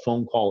goal on the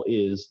phone call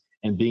is,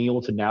 and being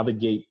able to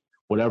navigate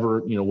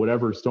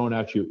whatever is thrown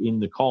at you in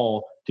the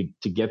call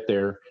to get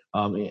there,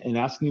 and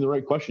asking the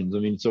right questions. I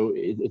mean, so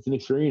it's an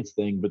experience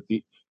thing, but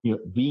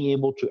being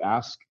able to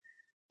ask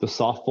the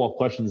softball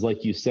questions,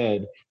 like you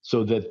said,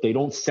 so that they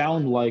don't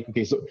sound like,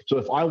 okay, so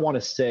if I want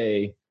to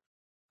say,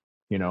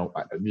 I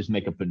just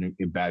make up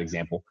a bad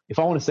example. If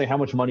I want to say, how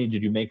much money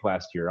did you make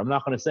last year? I'm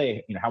not going to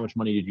say, how much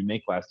money did you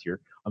make last year?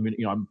 I mean,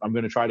 I'm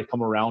going to try to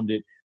come around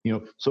it.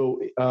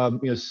 So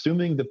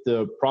assuming that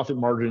the profit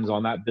margins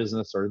on that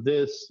business are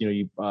this,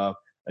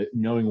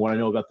 knowing what I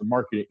know about the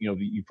market,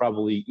 you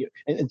probably,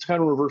 and it's kind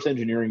of reverse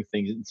engineering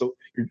things. And so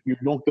you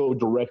don't go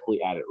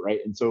directly at it. Right.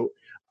 And so,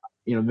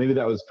 maybe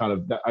that was kind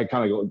of, I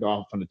kind of go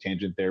off on a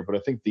tangent there, but I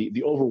think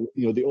the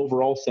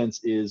overall sense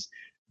is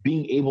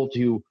being able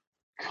to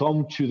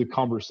come to the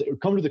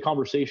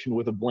conversation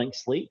with a blank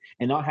slate,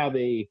 and not have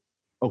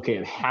okay,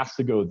 it has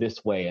to go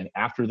this way. And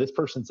after this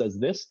person says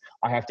this,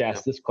 I have to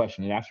ask this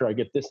question. And after I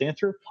get this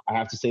answer, I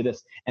have to say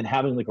this, and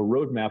having like a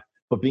roadmap,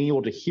 but being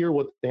able to hear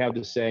what they have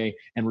to say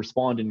and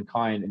respond in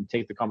kind and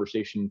take the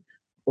conversation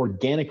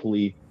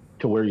organically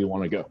to where you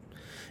want to go.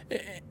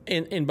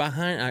 And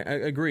behind, I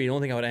agree. The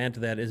only thing I would add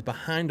to that is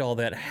behind all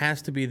that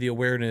has to be the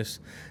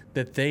awareness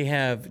that they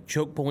have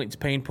choke points,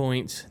 pain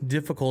points,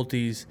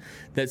 difficulties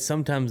that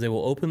sometimes they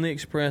will openly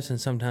express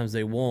and sometimes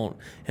they won't.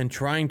 And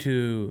trying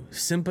to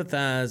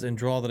sympathize and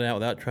draw that out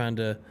without trying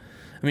to,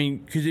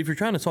 because if you're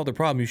trying to solve the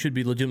problem, you should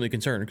be legitimately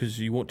concerned because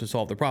you want to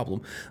solve the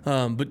problem.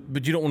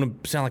 But you don't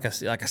want to sound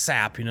like a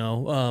sap,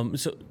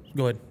 So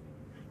go ahead.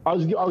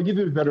 I'll give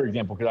you a better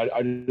example because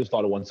I just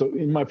thought of one. So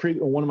in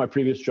one of my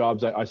previous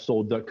jobs, I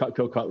sold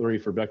Cutco cutlery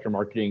for Vector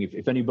Marketing.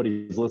 If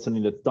anybody's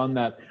listening that's done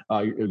that,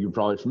 you're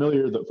probably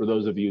familiar. For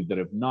those of you that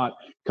have not,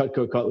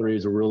 Cutco cutlery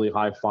is a really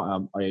high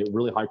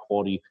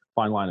quality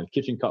fine line of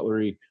kitchen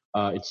cutlery.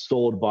 It's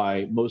sold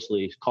by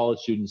mostly college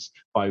students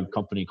by a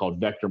company called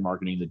Vector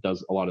Marketing that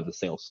does a lot of the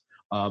sales.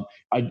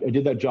 I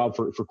did that job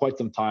for quite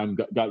some time.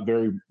 Got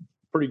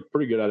pretty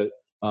good at it.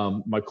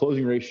 My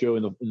closing ratio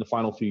in the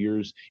final few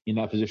years in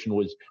that position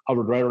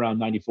hovered right around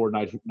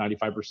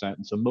 95%.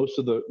 And so most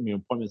of the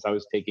appointments I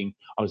was taking,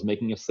 I was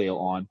making a sale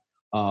on.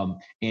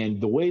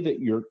 And the way that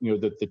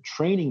the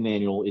training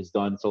manual is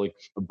done, so like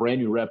a brand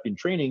new rep in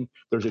training,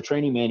 there's a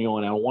training manual,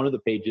 and on one of the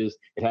pages,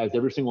 it has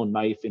every single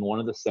knife in one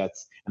of the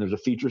sets, and there's a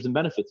features and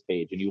benefits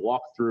page, and you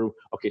walk through,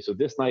 okay, so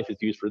this knife is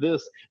used for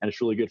this, and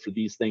it's really good for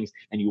these things,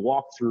 and you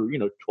walk through,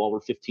 12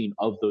 or 15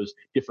 of those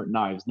different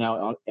knives.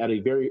 Now, as a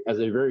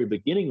very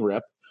beginning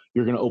rep,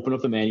 you're going to open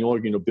up the manual,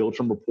 you're going to build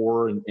some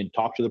rapport and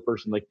talk to the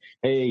person like,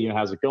 hey,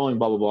 how's it going,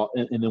 blah, blah, blah.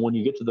 And then when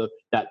you get to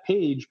that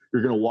page,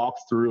 you're going to walk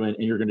through and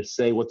you're going to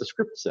say what the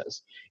script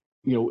says.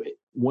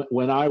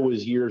 When I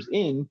was years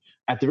in,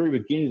 at the very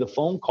beginning of the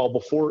phone call,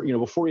 before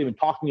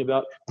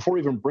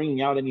even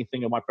bringing out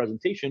anything of my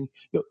presentation,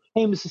 hey,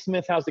 Mrs.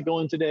 Smith, how's it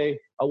going today?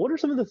 What are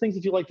some of the things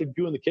that you like to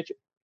do in the kitchen?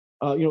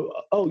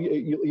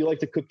 You like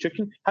to cook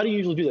chicken? How do you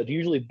usually do that? Do you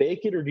usually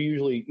bake it, or do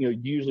you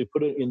usually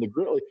put it in the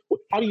grill?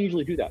 How do you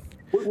usually do that?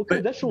 What kind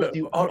of vegetables do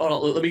you? Hold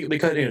on, let me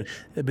cut in.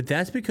 But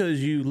that's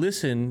because you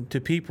listen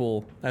to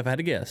people, I've had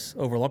to guess,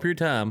 over a long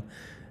period of time,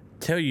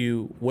 tell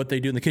you what they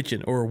do in the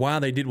kitchen, or why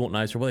they did want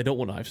knives, or why they don't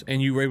want knives,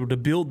 and you were able to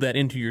build that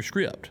into your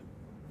script.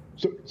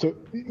 So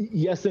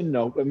yes and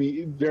no.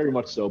 Very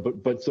much so.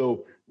 But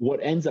so what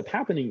ends up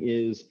happening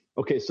is,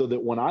 okay, so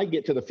that when I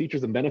get to the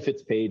features and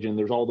benefits page and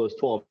there's all those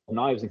 12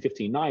 knives and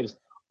 15 knives,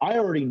 I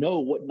already know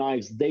what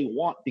knives they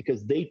want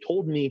because they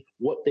told me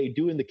what they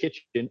do in the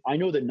kitchen. I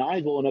know the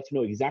knives well enough to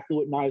know exactly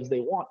what knives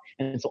they want.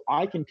 And so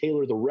I can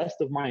tailor the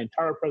rest of my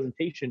entire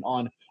presentation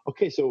on,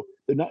 okay, so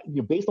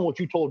based on what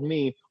you told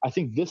me, I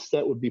think this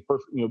set would be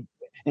perfect,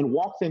 and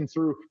walk them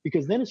through,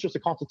 because then it's just a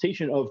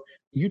consultation of,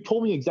 you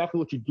told me exactly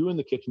what you do in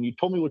the kitchen. You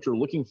told me what you're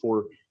looking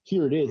for.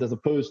 Here it is, as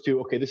opposed to,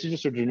 okay, this is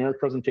just a generic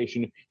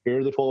presentation. Here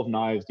are the 12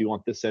 knives. Do you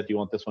want this set? Do you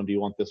want this one? Do you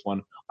want this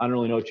one? I don't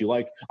really know what you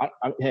like.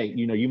 Hey,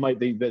 you might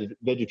be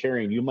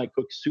vegetarian. You might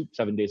cook soup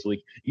 7 days a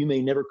week. You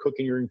may never cook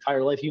in your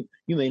entire life. You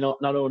may not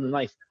own a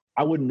knife.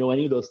 I wouldn't know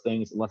any of those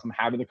things unless I'm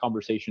having the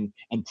conversation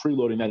and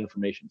preloading that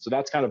information. So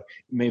that's kind of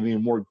maybe a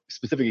more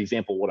specific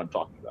example of what I'm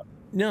talking about.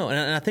 No,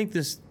 and I think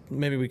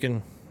maybe we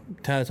can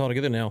tie this all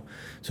together now.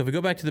 So if we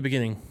go back to the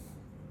beginning,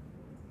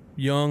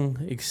 young,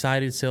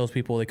 excited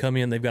salespeople, they come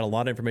in, they've got a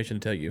lot of information to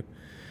tell you.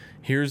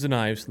 Here's the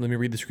knives. Let me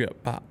read the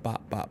script. Bop,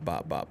 bop, bop,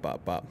 bop, bop,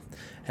 bop, bop.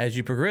 As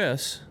you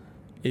progress,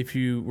 if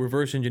you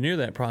reverse engineer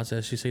that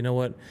process, you say, you know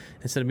what,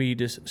 instead of me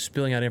just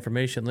spilling out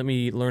information, let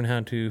me learn how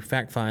to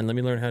fact find, let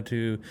me learn how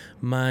to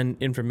mine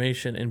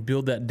information and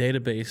build that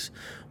database.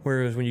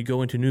 Whereas when you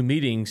go into new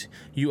meetings,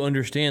 you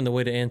understand the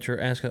way to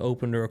ask an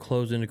open or a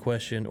closed-ended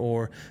question,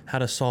 or how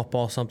to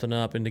softball something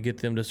up and to get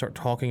them to start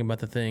talking about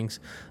the things.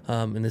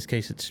 In this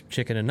case, it's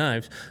chicken and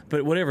knives.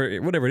 But whatever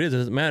it is, it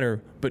doesn't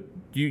matter. But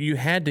you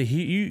had to,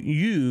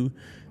 you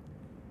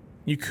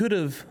could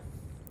have.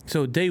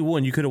 So day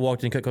one, you could have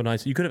walked in Cutco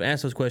Knives. You could have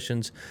asked those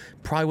questions.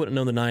 Probably wouldn't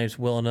know the knives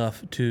well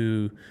enough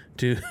to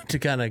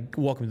kind of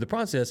walk them through the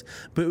process.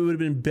 But it would have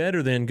been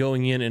better than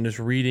going in and just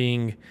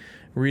reading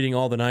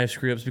all the knife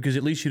scripts, because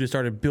at least you'd have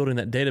started building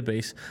that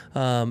database.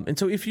 And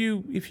so if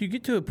you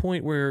get to a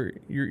point where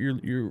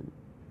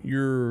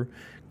you're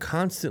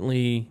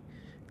constantly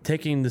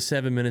taking the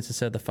 7 minutes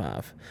instead of the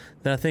 5,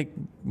 then I think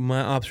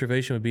my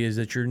observation would be is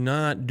that you're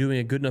not doing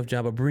a good enough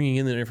job of bringing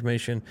in that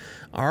information.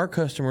 Our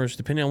customers,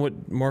 depending on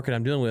what market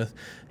I'm dealing with,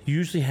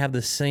 usually have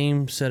the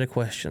same set of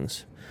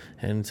questions.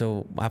 And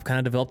so I've kind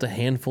of developed a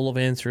handful of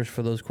answers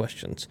for those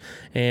questions.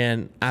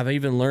 And I've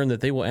even learned that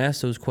they will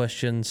ask those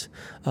questions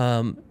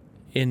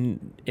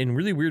in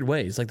really weird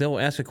ways. Like, they'll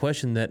ask a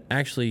question that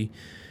actually,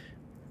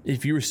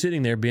 if you were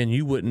sitting there, Ben,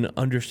 you wouldn't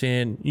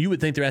understand. You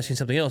would think they're asking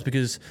something else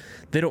because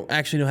they don't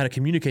actually know how to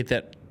communicate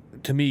that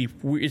to me.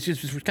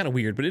 It's kind of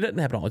weird, but it doesn't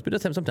happen always, but it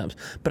does happen sometimes.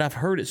 But I've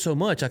heard it so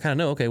much, I kind of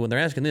know, okay, when they're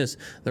asking this,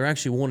 they're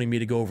actually wanting me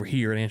to go over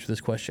here and answer this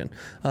question.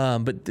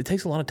 But it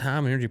takes a lot of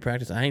time and energy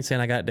practice. I ain't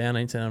saying I got it down. I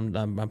ain't saying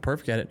I'm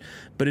perfect at it.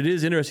 But it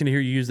is interesting to hear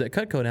you use that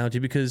Cutco analogy,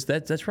 because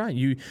that's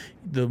right.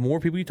 The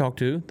more people you talk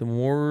to, the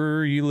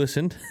more you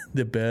listened,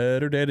 the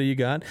better data you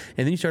got.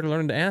 And then you started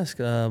learning to ask,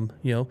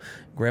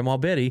 Grandma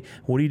Betty,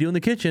 what do you do in the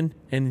kitchen?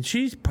 And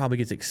she probably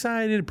gets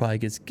excited, probably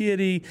gets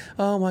giddy.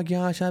 Oh my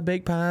gosh, I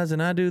bake pies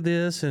and I do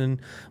this. And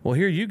well,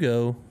 here you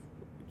go,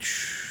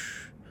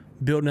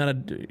 building out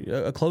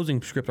a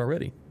closing script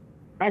already.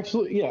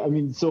 Actually, yeah. I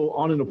mean, so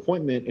on an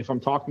appointment, if I'm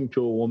talking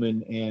to a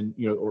woman and,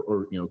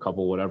 or a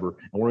couple, whatever,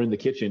 and we're in the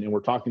kitchen and we're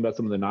talking about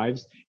some of the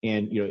knives,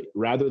 and,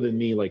 rather than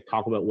me like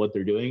talk about what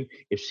they're doing,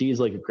 if she's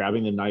like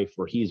grabbing the knife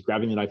or he's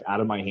grabbing the knife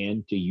out of my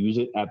hand to use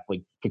it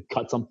to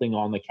cut something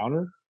on the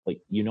counter, like,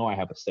 I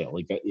have a sale.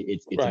 Like,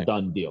 it's right. A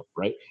done deal,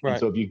 right? And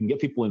so if you can get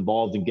people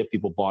involved and get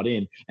people bought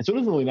in, and so it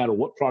doesn't really matter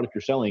what product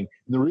you're selling.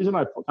 And the reason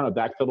I kind of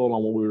backpedaled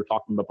on what we were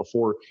talking about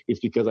before is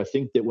because I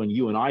think that when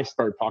you and I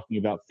start talking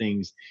about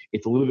things,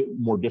 it's a little bit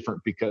more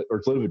different because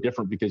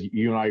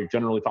you and I are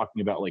generally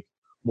talking about like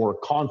more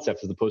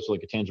concepts as opposed to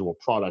like a tangible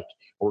product,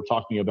 or we're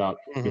talking about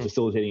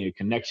facilitating a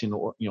connection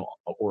or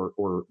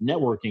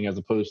networking, as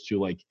opposed to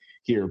like,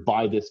 here,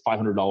 buy this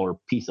 $500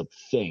 piece of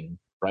thing.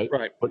 Right.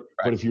 But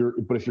if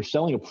you're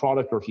selling a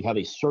product, or if you have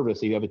a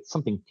service, you have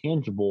something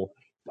tangible,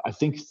 I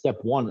think step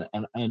one,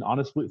 and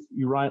honestly with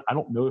you, Ryan, I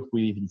don't know if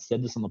we even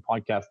said this on the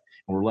podcast,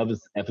 and we're 11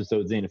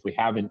 episodes in. If we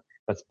haven't,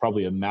 that's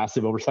probably a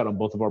massive oversight on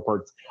both of our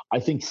parts.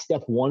 I think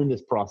step one in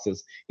this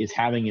process is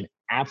having an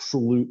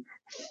absolute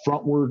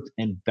frontwards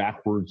and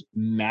backwards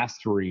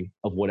mastery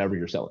of whatever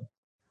you're selling,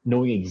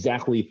 knowing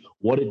exactly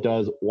what it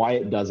does, why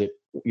it does it,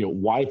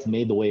 why it's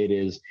made the way it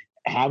is,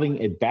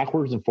 having a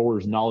backwards and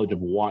forwards knowledge of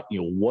what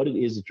it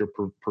is that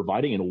you're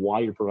providing and why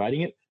you're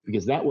providing it.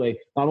 Because that way,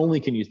 not only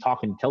can you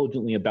talk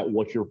intelligently about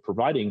what you're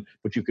providing,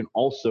 but you can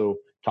also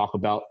talk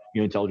about,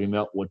 intelligently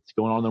about what's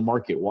going on in the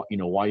market, why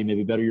you may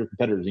be better than your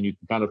competitors, and you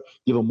can kind of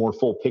give a more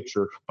full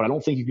picture. But I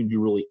don't think you can do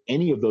really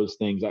any of those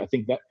things. I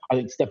think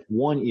step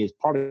one is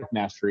product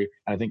mastery,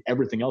 and I think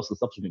everything else is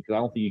subsequent, because I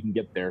don't think you can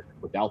get there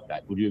without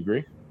that. Would you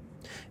agree?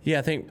 Yeah,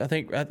 I think.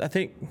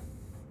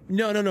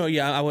 No.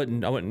 Yeah, I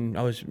wouldn't. I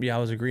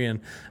was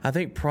agreeing. I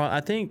think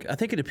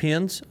it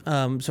depends.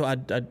 So I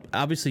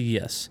obviously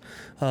yes.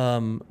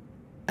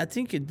 I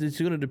think it's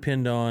going to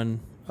depend on,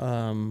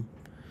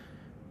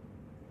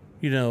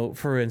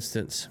 for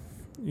instance,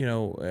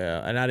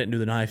 and I didn't do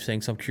the knife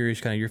thing, so I'm curious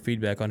kind of your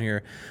feedback on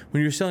here.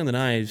 When you're selling the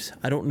knives,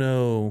 I don't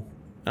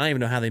even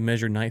know how they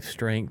measure knife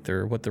strength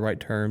or what the right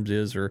terms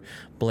is, or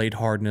blade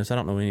hardness. I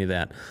don't know any of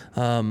that.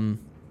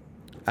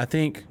 I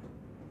think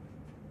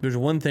there's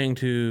one thing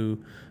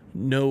to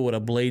know what a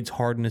blade's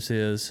hardness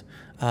is,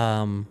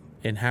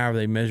 and however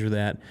they measure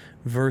that,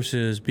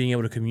 versus being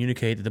able to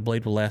communicate that the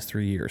blade will last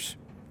 3 years.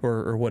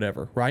 Or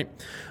whatever, right?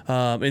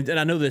 And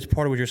I know that's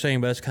part of what you're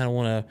saying, but I just kind of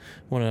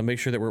want to make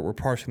sure that we're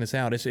parsing this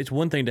out. It's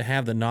one thing to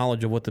have the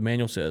knowledge of what the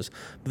manual says,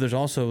 but there's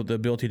also the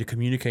ability to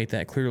communicate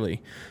that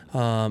clearly.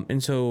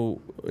 And so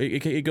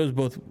it goes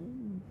both.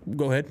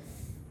 Go ahead.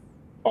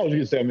 I was going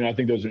to say, I mean, I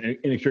think those are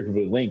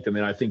inextricably linked. I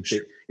mean, I think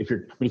that if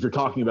you're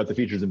talking about the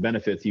features and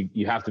benefits,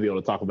 you have to be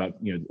able to talk about,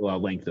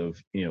 length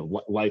of,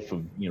 life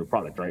of,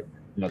 product, right?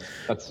 And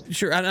that's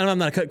sure. I'm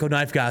not a Cutco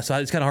knife guy, so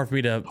it's kind of hard for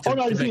me to. Oh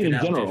no, I'm saying in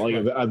general. Like,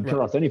 I've turned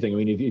off anything. I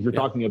mean, if you're Yeah.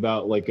 talking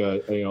about like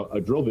a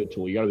drill bit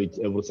tool, you got to be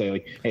able to say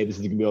like, hey, this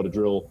is going to be able to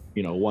drill,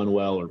 one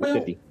well or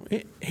 50.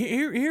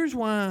 Here's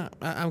why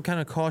I'm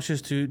kind of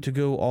cautious to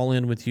go all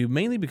in with you,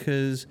 mainly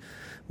because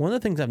one of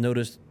the things I've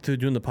noticed through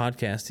doing the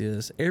podcast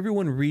is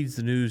everyone reads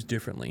the news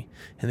differently,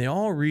 and they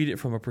all read it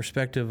from a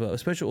perspective,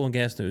 especially oil and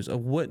gas news,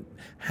 of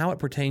how it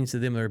pertains to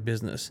them and their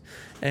business.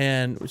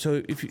 And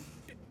so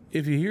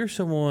if you hear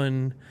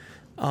someone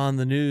on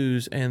the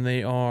news and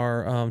they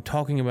are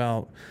talking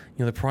about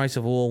the price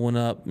of oil went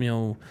up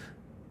 2%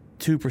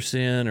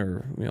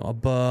 or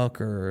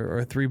 $1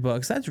 or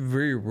 $3, that's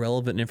very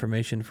relevant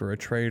information for a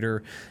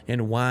trader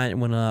and why it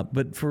went up.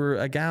 But for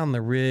a guy on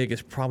the rig,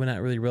 it's probably not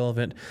really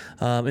relevant.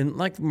 And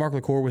like Mark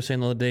LaCour was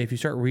saying the other day, if you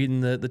start reading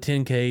the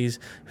 10Ks,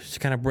 it's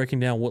kind of breaking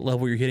down what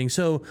level you're hitting.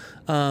 So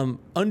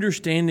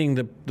understanding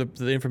the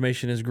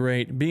information is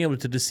great. Being able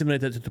to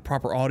disseminate that to the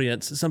proper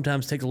audience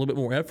sometimes takes a little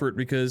bit more effort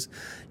because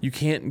you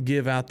can't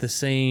give out the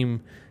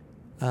same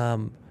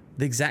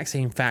the exact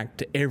same fact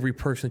to every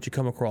person that you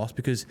come across,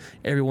 because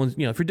everyone's,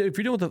 if you're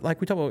dealing with like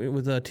we talked about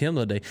with Tim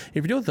the other day,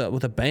 if you're dealing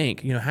with a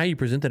bank, how you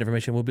present that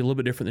information will be a little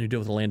bit different than you deal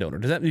with a landowner.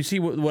 Do you see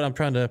what I'm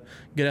trying to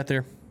get at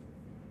there?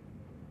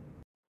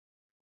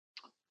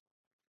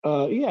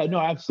 Yeah, no,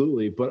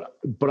 absolutely.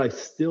 But I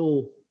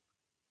still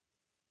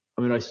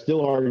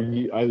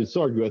argue. I would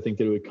still argue. I think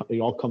that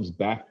it all comes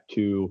back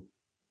to.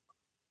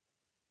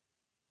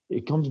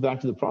 It comes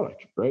back to the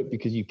product, right?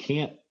 Because you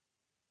can't.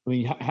 I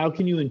mean, how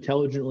can you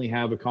intelligently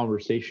have a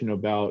conversation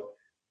about,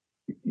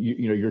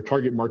 your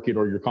target market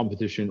or your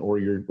competition or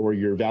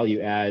your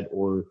value add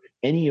or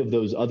any of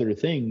those other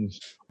things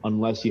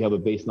unless you have a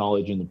base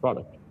knowledge in the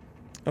product?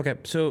 Okay,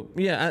 so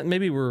yeah,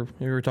 maybe we're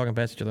talking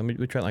past each other.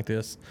 We try it like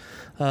this.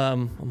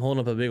 I'm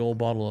holding up a big old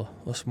bottle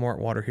of Smart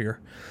Water here.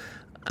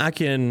 I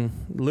can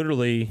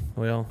literally,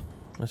 I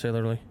say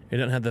literally, it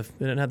doesn't have the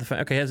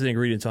okay, it has the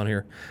ingredients on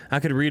here. I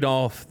could read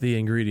off the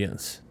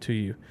ingredients to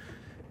you.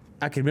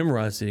 I can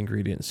memorize the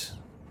ingredients,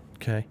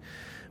 okay?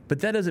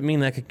 But that doesn't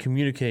mean that I could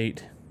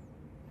communicate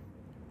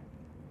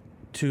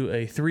to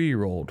a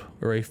 3-year-old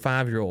or a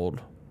 5-year-old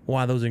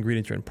why those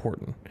ingredients are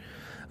important.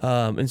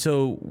 And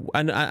so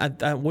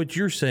I, what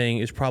you're saying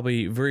is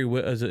probably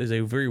is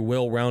a very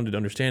well-rounded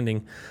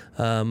understanding.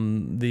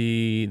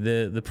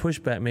 The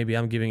pushback maybe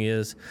I'm giving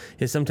is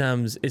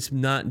sometimes it's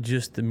not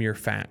just the mere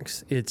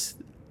facts. It's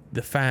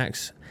the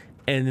facts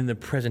and then the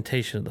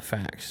presentation of the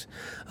facts.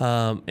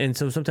 And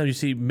so sometimes you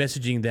see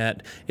messaging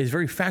that is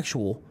very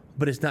factual,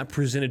 but it's not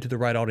presented to the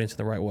right audience in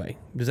the right way.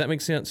 Does that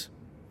make sense?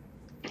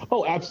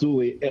 Oh,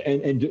 absolutely.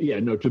 And yeah,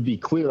 no, to be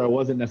clear, I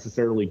wasn't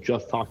necessarily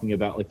just talking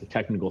about like the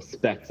technical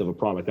specs of a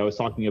product. I was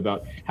talking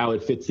about how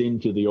it fits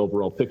into the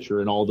overall picture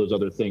and all those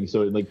other things.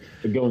 So like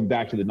going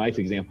back to the knife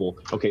example,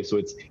 okay, so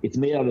it's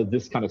made out of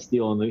this kind of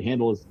steel and the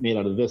handle is made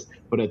out of this,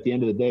 but at the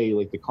end of the day,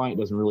 like the client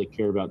doesn't really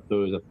care about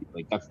those.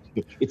 Like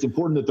it's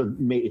important that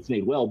it's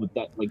made well, but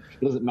that like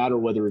it doesn't matter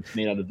whether it's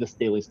made out of this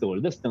stainless steel or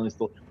this stainless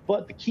steel.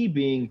 But the key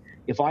being,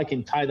 if I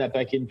can tie that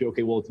back into,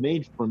 okay, well, it's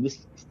made from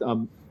this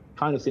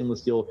kind of stainless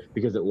steel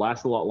because it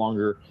lasts a lot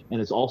longer, and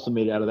it's also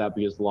made out of that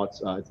because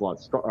it's a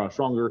lot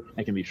stronger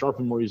and can be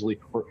sharpened more easily,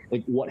 or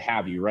like what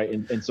have you, right?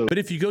 And so, but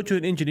if you go to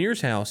an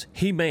engineer's house,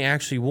 he may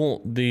actually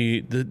want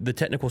the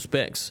technical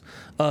specs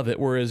of it,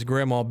 whereas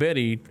Grandma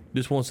Betty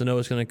just wants to know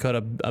it's going to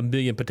cut a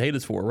million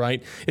potatoes for,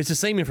 right? It's the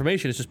same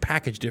information, it's just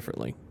packaged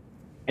differently.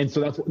 And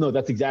so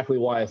that's exactly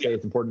why I say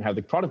it's important to have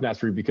the product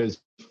mastery,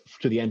 because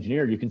to the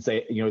engineer, you can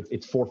say,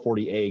 it's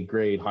 440A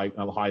grade, high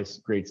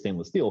grade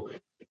stainless steel.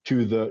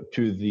 To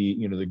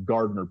the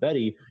gardener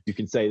Betty, you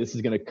can say this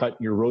is going to cut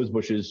your rose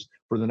bushes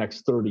for the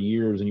next 30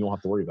 years and you won't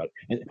have to worry about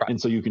it.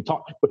 And so you can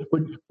talk, but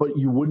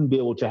you wouldn't be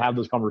able to have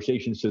those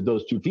conversations to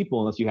those two people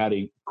unless you had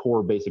a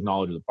core basic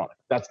knowledge of the product.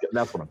 That's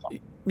what I'm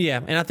talking.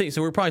 Yeah, and I think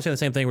so. We're probably saying the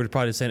same thing. We're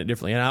probably just saying it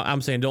differently. And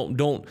I'm saying don't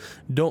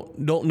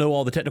know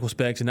all the technical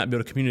specs and not be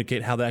able to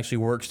communicate how that actually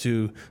works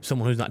to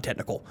someone who's not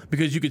technical.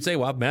 Because you could say,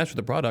 well, I've mastered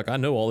the product. I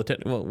know all the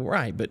technical. Well,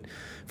 right, but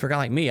for a guy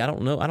like me, I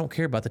don't know. I don't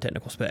care about the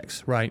technical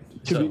specs, right?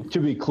 To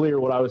be clear,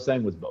 what I was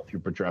saying was both.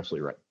 You're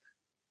absolutely right.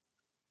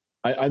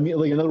 I mean,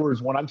 like in other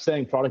words, when I'm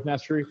saying product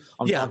mastery,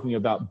 I'm talking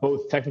about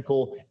both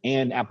technical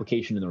and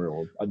application in the real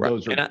world. Right.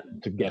 Those are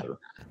together.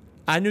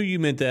 I knew you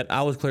meant that.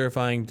 I was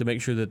clarifying to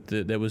make sure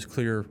that that was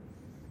clear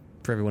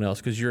for everyone else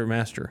because you're a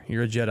master.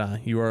 You're a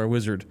Jedi. You are a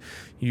wizard.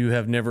 You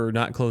have never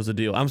not closed a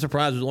deal. I'm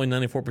surprised it was only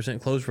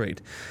 94% close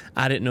rate.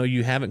 I didn't know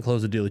you haven't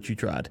closed a deal that you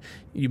tried.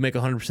 You make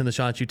 100% of the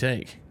shots you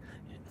take.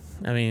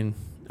 I mean,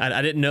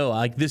 I didn't know.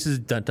 Like, this is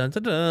dun, dun,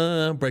 dun,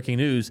 dun, breaking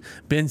news.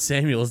 Ben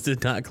Samuels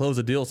did not close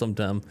a deal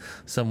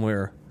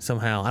somewhere,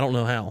 somehow. I don't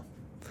know how.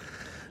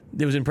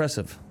 It was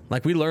impressive.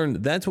 Like,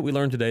 that's what we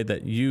learned today,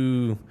 that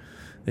you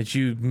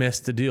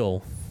messed the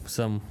deal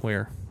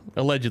somewhere,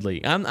 allegedly.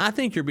 I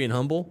think you're being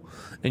humble,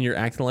 and you're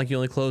acting like you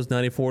only closed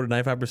 94 to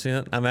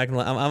 95%.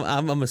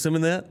 I'm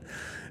assuming that,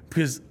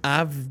 because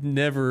I've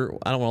never.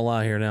 I don't want to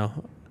lie here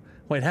now.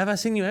 Wait, have I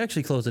seen you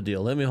actually close a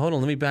deal? Hold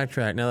on. Let me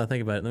backtrack. Now that I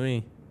think about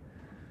it,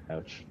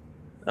 Ouch.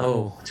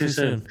 Oh, too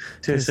soon.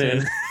 Too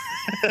soon.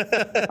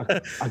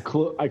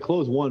 I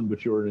closed one,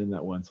 but you were in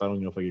that one, so I don't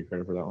know if I get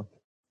credit for that one.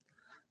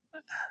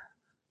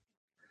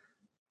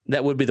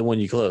 That would be the one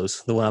you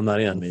close. The one I'm not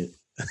in. I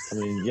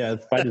mean, yeah,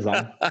 it's by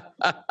design.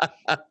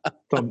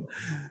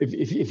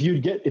 If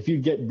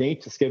you'd get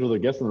Nate to schedule their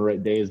guests on the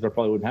right days, that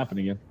probably wouldn't happen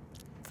again.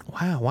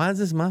 Wow, why is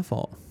this my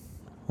fault?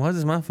 Why is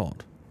this my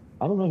fault?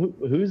 I don't know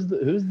who's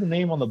the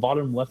name on the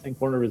bottom left hand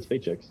corner of his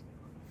paychecks.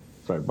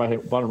 Sorry,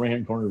 bottom right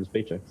hand corner of his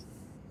paychecks.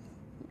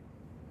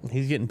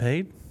 He's getting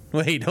paid?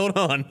 Wait, hold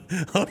on.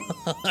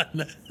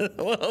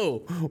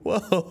 Whoa,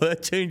 that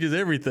changes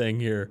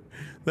everything here.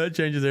 That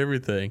changes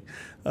everything.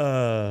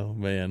 Oh,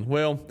 man.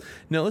 Well,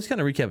 now let's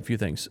kind of recap a few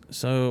things.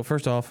 So,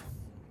 first off,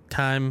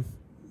 time,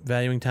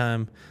 valuing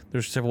time.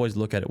 There's several ways to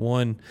look at it.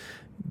 One,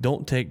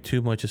 don't take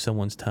too much of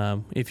someone's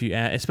time,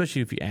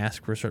 especially if you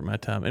ask for a certain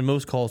amount of time. And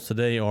most calls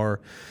today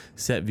are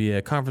set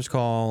via conference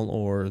call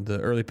or the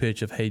early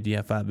pitch of, hey, do you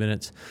have 5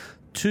 minutes?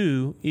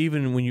 Two,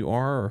 even when you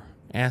are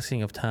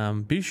asking of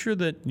time, be sure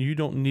that you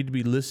don't need to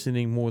be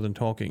listening more than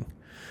talking,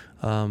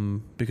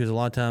 because a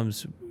lot of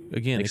times,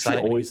 again, you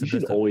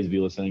should always be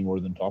listening more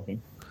than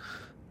talking.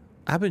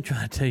 I've been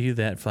trying to tell you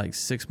that for like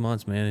 6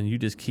 months, man, and you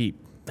just keep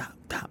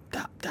top.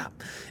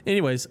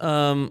 Anyways,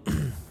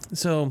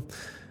 so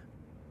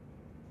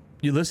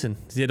you listen.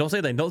 Yeah, don't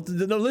say that. Don't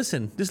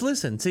listen. Just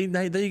listen. See,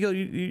 there you go.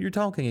 You're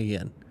talking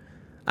again.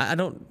 I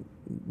don't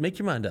make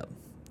your mind up.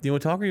 Do you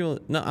want to talk or you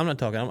want? No, I'm not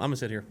talking. I'm going to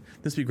sit here.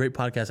 This would be a great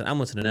podcast, and I'm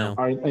listening now.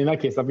 All right. In that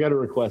case, I've got a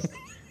request.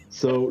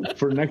 So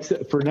for next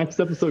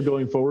episode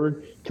going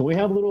forward, can we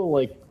have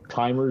little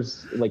timer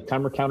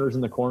counters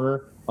in the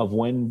corner of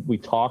when we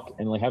talk,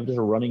 and have just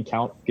a running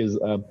count? Because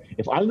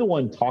if I'm the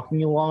one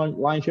talking a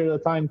line share at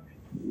the time,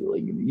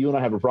 you and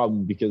I have a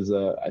problem, because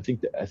I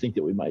think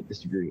that we might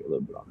disagree a little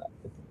bit on that.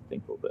 I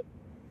think a little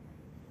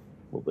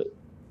bit.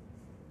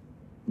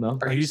 No?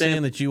 Are you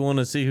saying that you want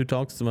to see who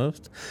talks the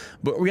most?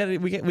 But we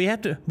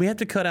have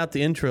to cut out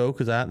the intro,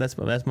 because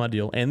that's my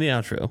deal, and the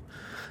outro,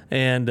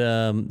 and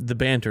the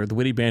banter, the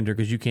witty banter,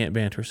 because you can't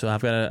banter. So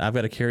I've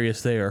got to carry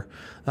us there.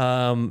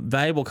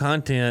 Valuable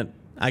content.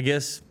 I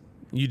guess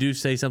you do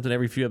say something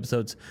every few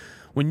episodes.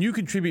 When you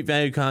contribute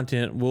value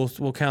content,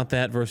 we'll count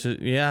that versus.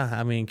 Yeah,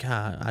 I mean,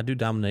 God, I do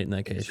dominate in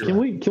that case. Can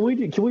we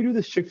do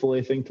this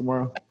Chick-fil-A thing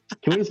tomorrow?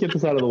 Can we just get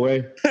this out of the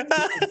way?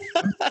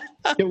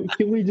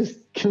 Can we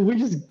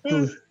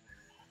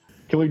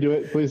do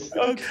it, please?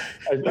 Okay.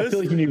 I feel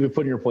like you need to be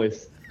put in your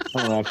place.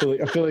 I don't know.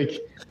 I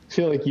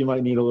feel like you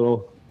might need a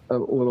little I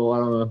don't know,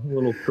 a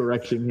little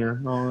correction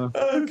here. I don't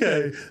know.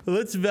 Okay,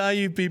 let's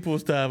value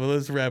people's time, and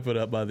let's wrap it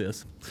up by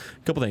this.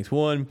 A couple things.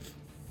 One,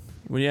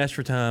 when you ask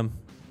for time,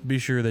 be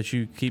sure that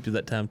you keep to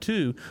that time.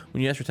 Two,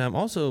 when you ask for time,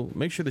 also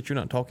make sure that you're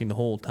not talking the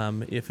whole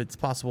time. If it's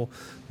possible,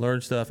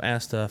 learn stuff,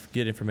 ask stuff,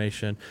 get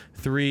information.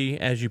 Three,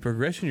 as you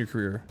progress in your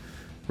career,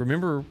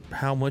 remember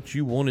how much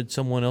you wanted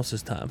someone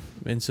else's time.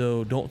 And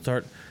so don't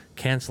start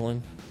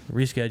canceling,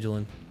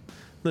 rescheduling.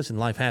 Listen,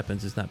 life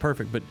happens. It's not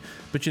perfect, but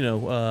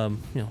try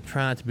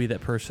not to be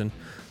that person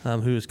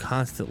who is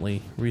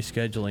constantly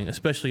rescheduling,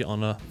 especially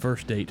on a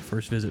first date,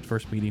 first visit,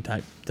 first meeting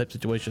type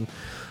situation.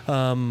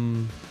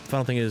 Final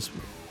thing is,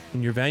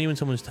 when you're valuing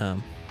someone's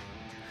time,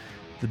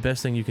 the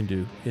best thing you can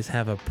do is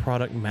have a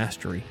product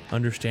mastery,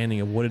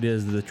 understanding of what it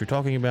is that you're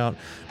talking about,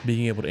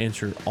 being able to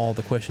answer all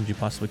the questions you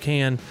possibly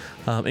can,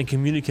 and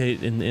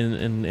communicate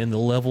in the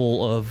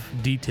level of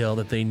detail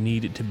that they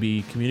need it to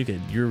be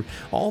communicated.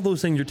 All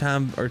those things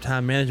are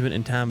time management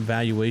and time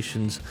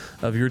valuations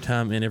of your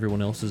time and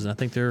everyone else's. And I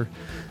think they're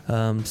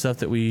stuff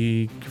that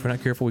if we're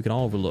not careful, we can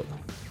all overlook.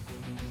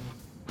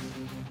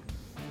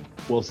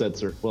 Well said,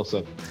 sir. Well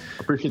said.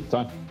 Appreciate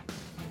the time.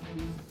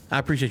 I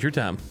appreciate your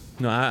time.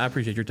 No, I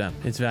appreciate your time.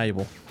 It's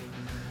valuable.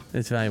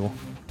 It's valuable.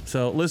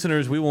 So,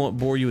 listeners, we won't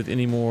bore you with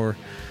any more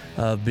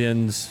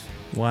Ben's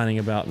whining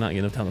about not getting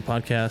enough time on the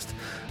podcast.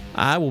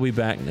 I will be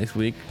back next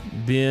week.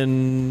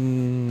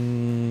 Ben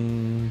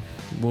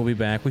will be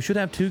back. We should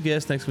have 2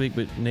 guests next week,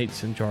 but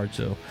Nate's in charge,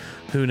 so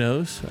who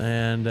knows?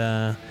 And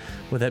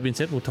with that being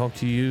said, we'll talk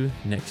to you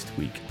next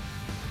week.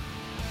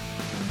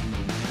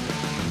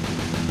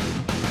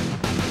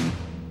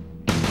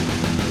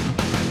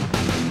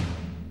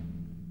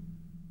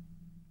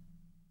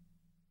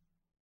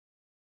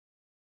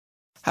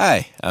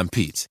 Hi, I'm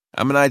Pete.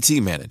 I'm an IT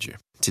manager.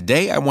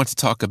 Today I want to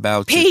talk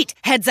about... Pete,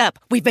 heads up.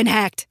 We've been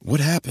hacked. What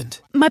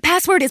happened? My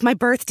password is my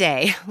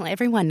birthday.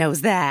 Everyone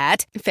knows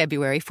that.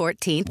 February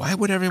 14th. Why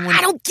would everyone...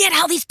 I don't get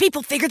how these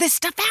people figure this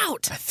stuff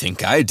out. I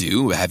think I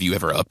do. Have you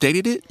ever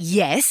updated it?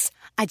 Yes,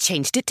 I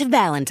changed it to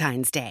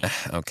Valentine's Day.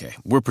 Okay,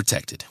 we're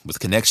protected with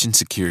Connection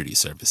Security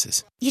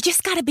Services. You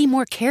just gotta be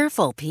more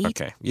careful, Pete.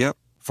 Okay, yep.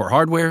 For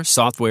hardware,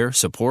 software,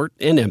 support,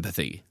 and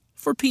empathy.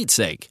 For Pete's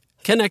sake,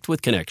 connect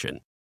with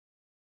Connection.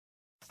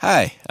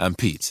 Hi, I'm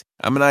Pete.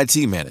 I'm an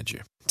IT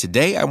manager.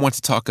 Today I want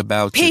to talk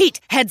about... Pete,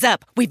 heads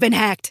up. We've been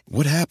hacked.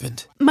 What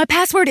happened? My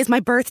password is my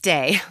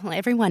birthday.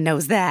 Everyone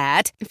knows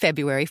that.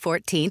 February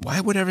 14th.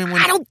 Why would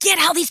everyone... I don't get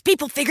how these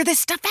people figure this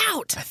stuff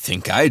out. I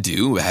think I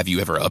do. Have you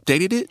ever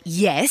updated it?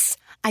 Yes,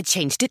 I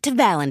changed it to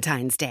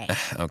Valentine's Day.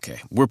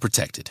 Okay, we're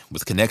protected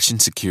with Connection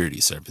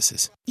Security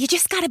Services. You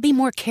just gotta be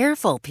more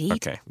careful, Pete.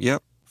 Okay,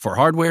 yep. For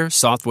hardware,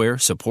 software,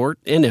 support,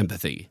 and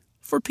empathy.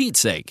 For Pete's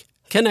sake,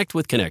 connect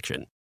with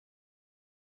Connection.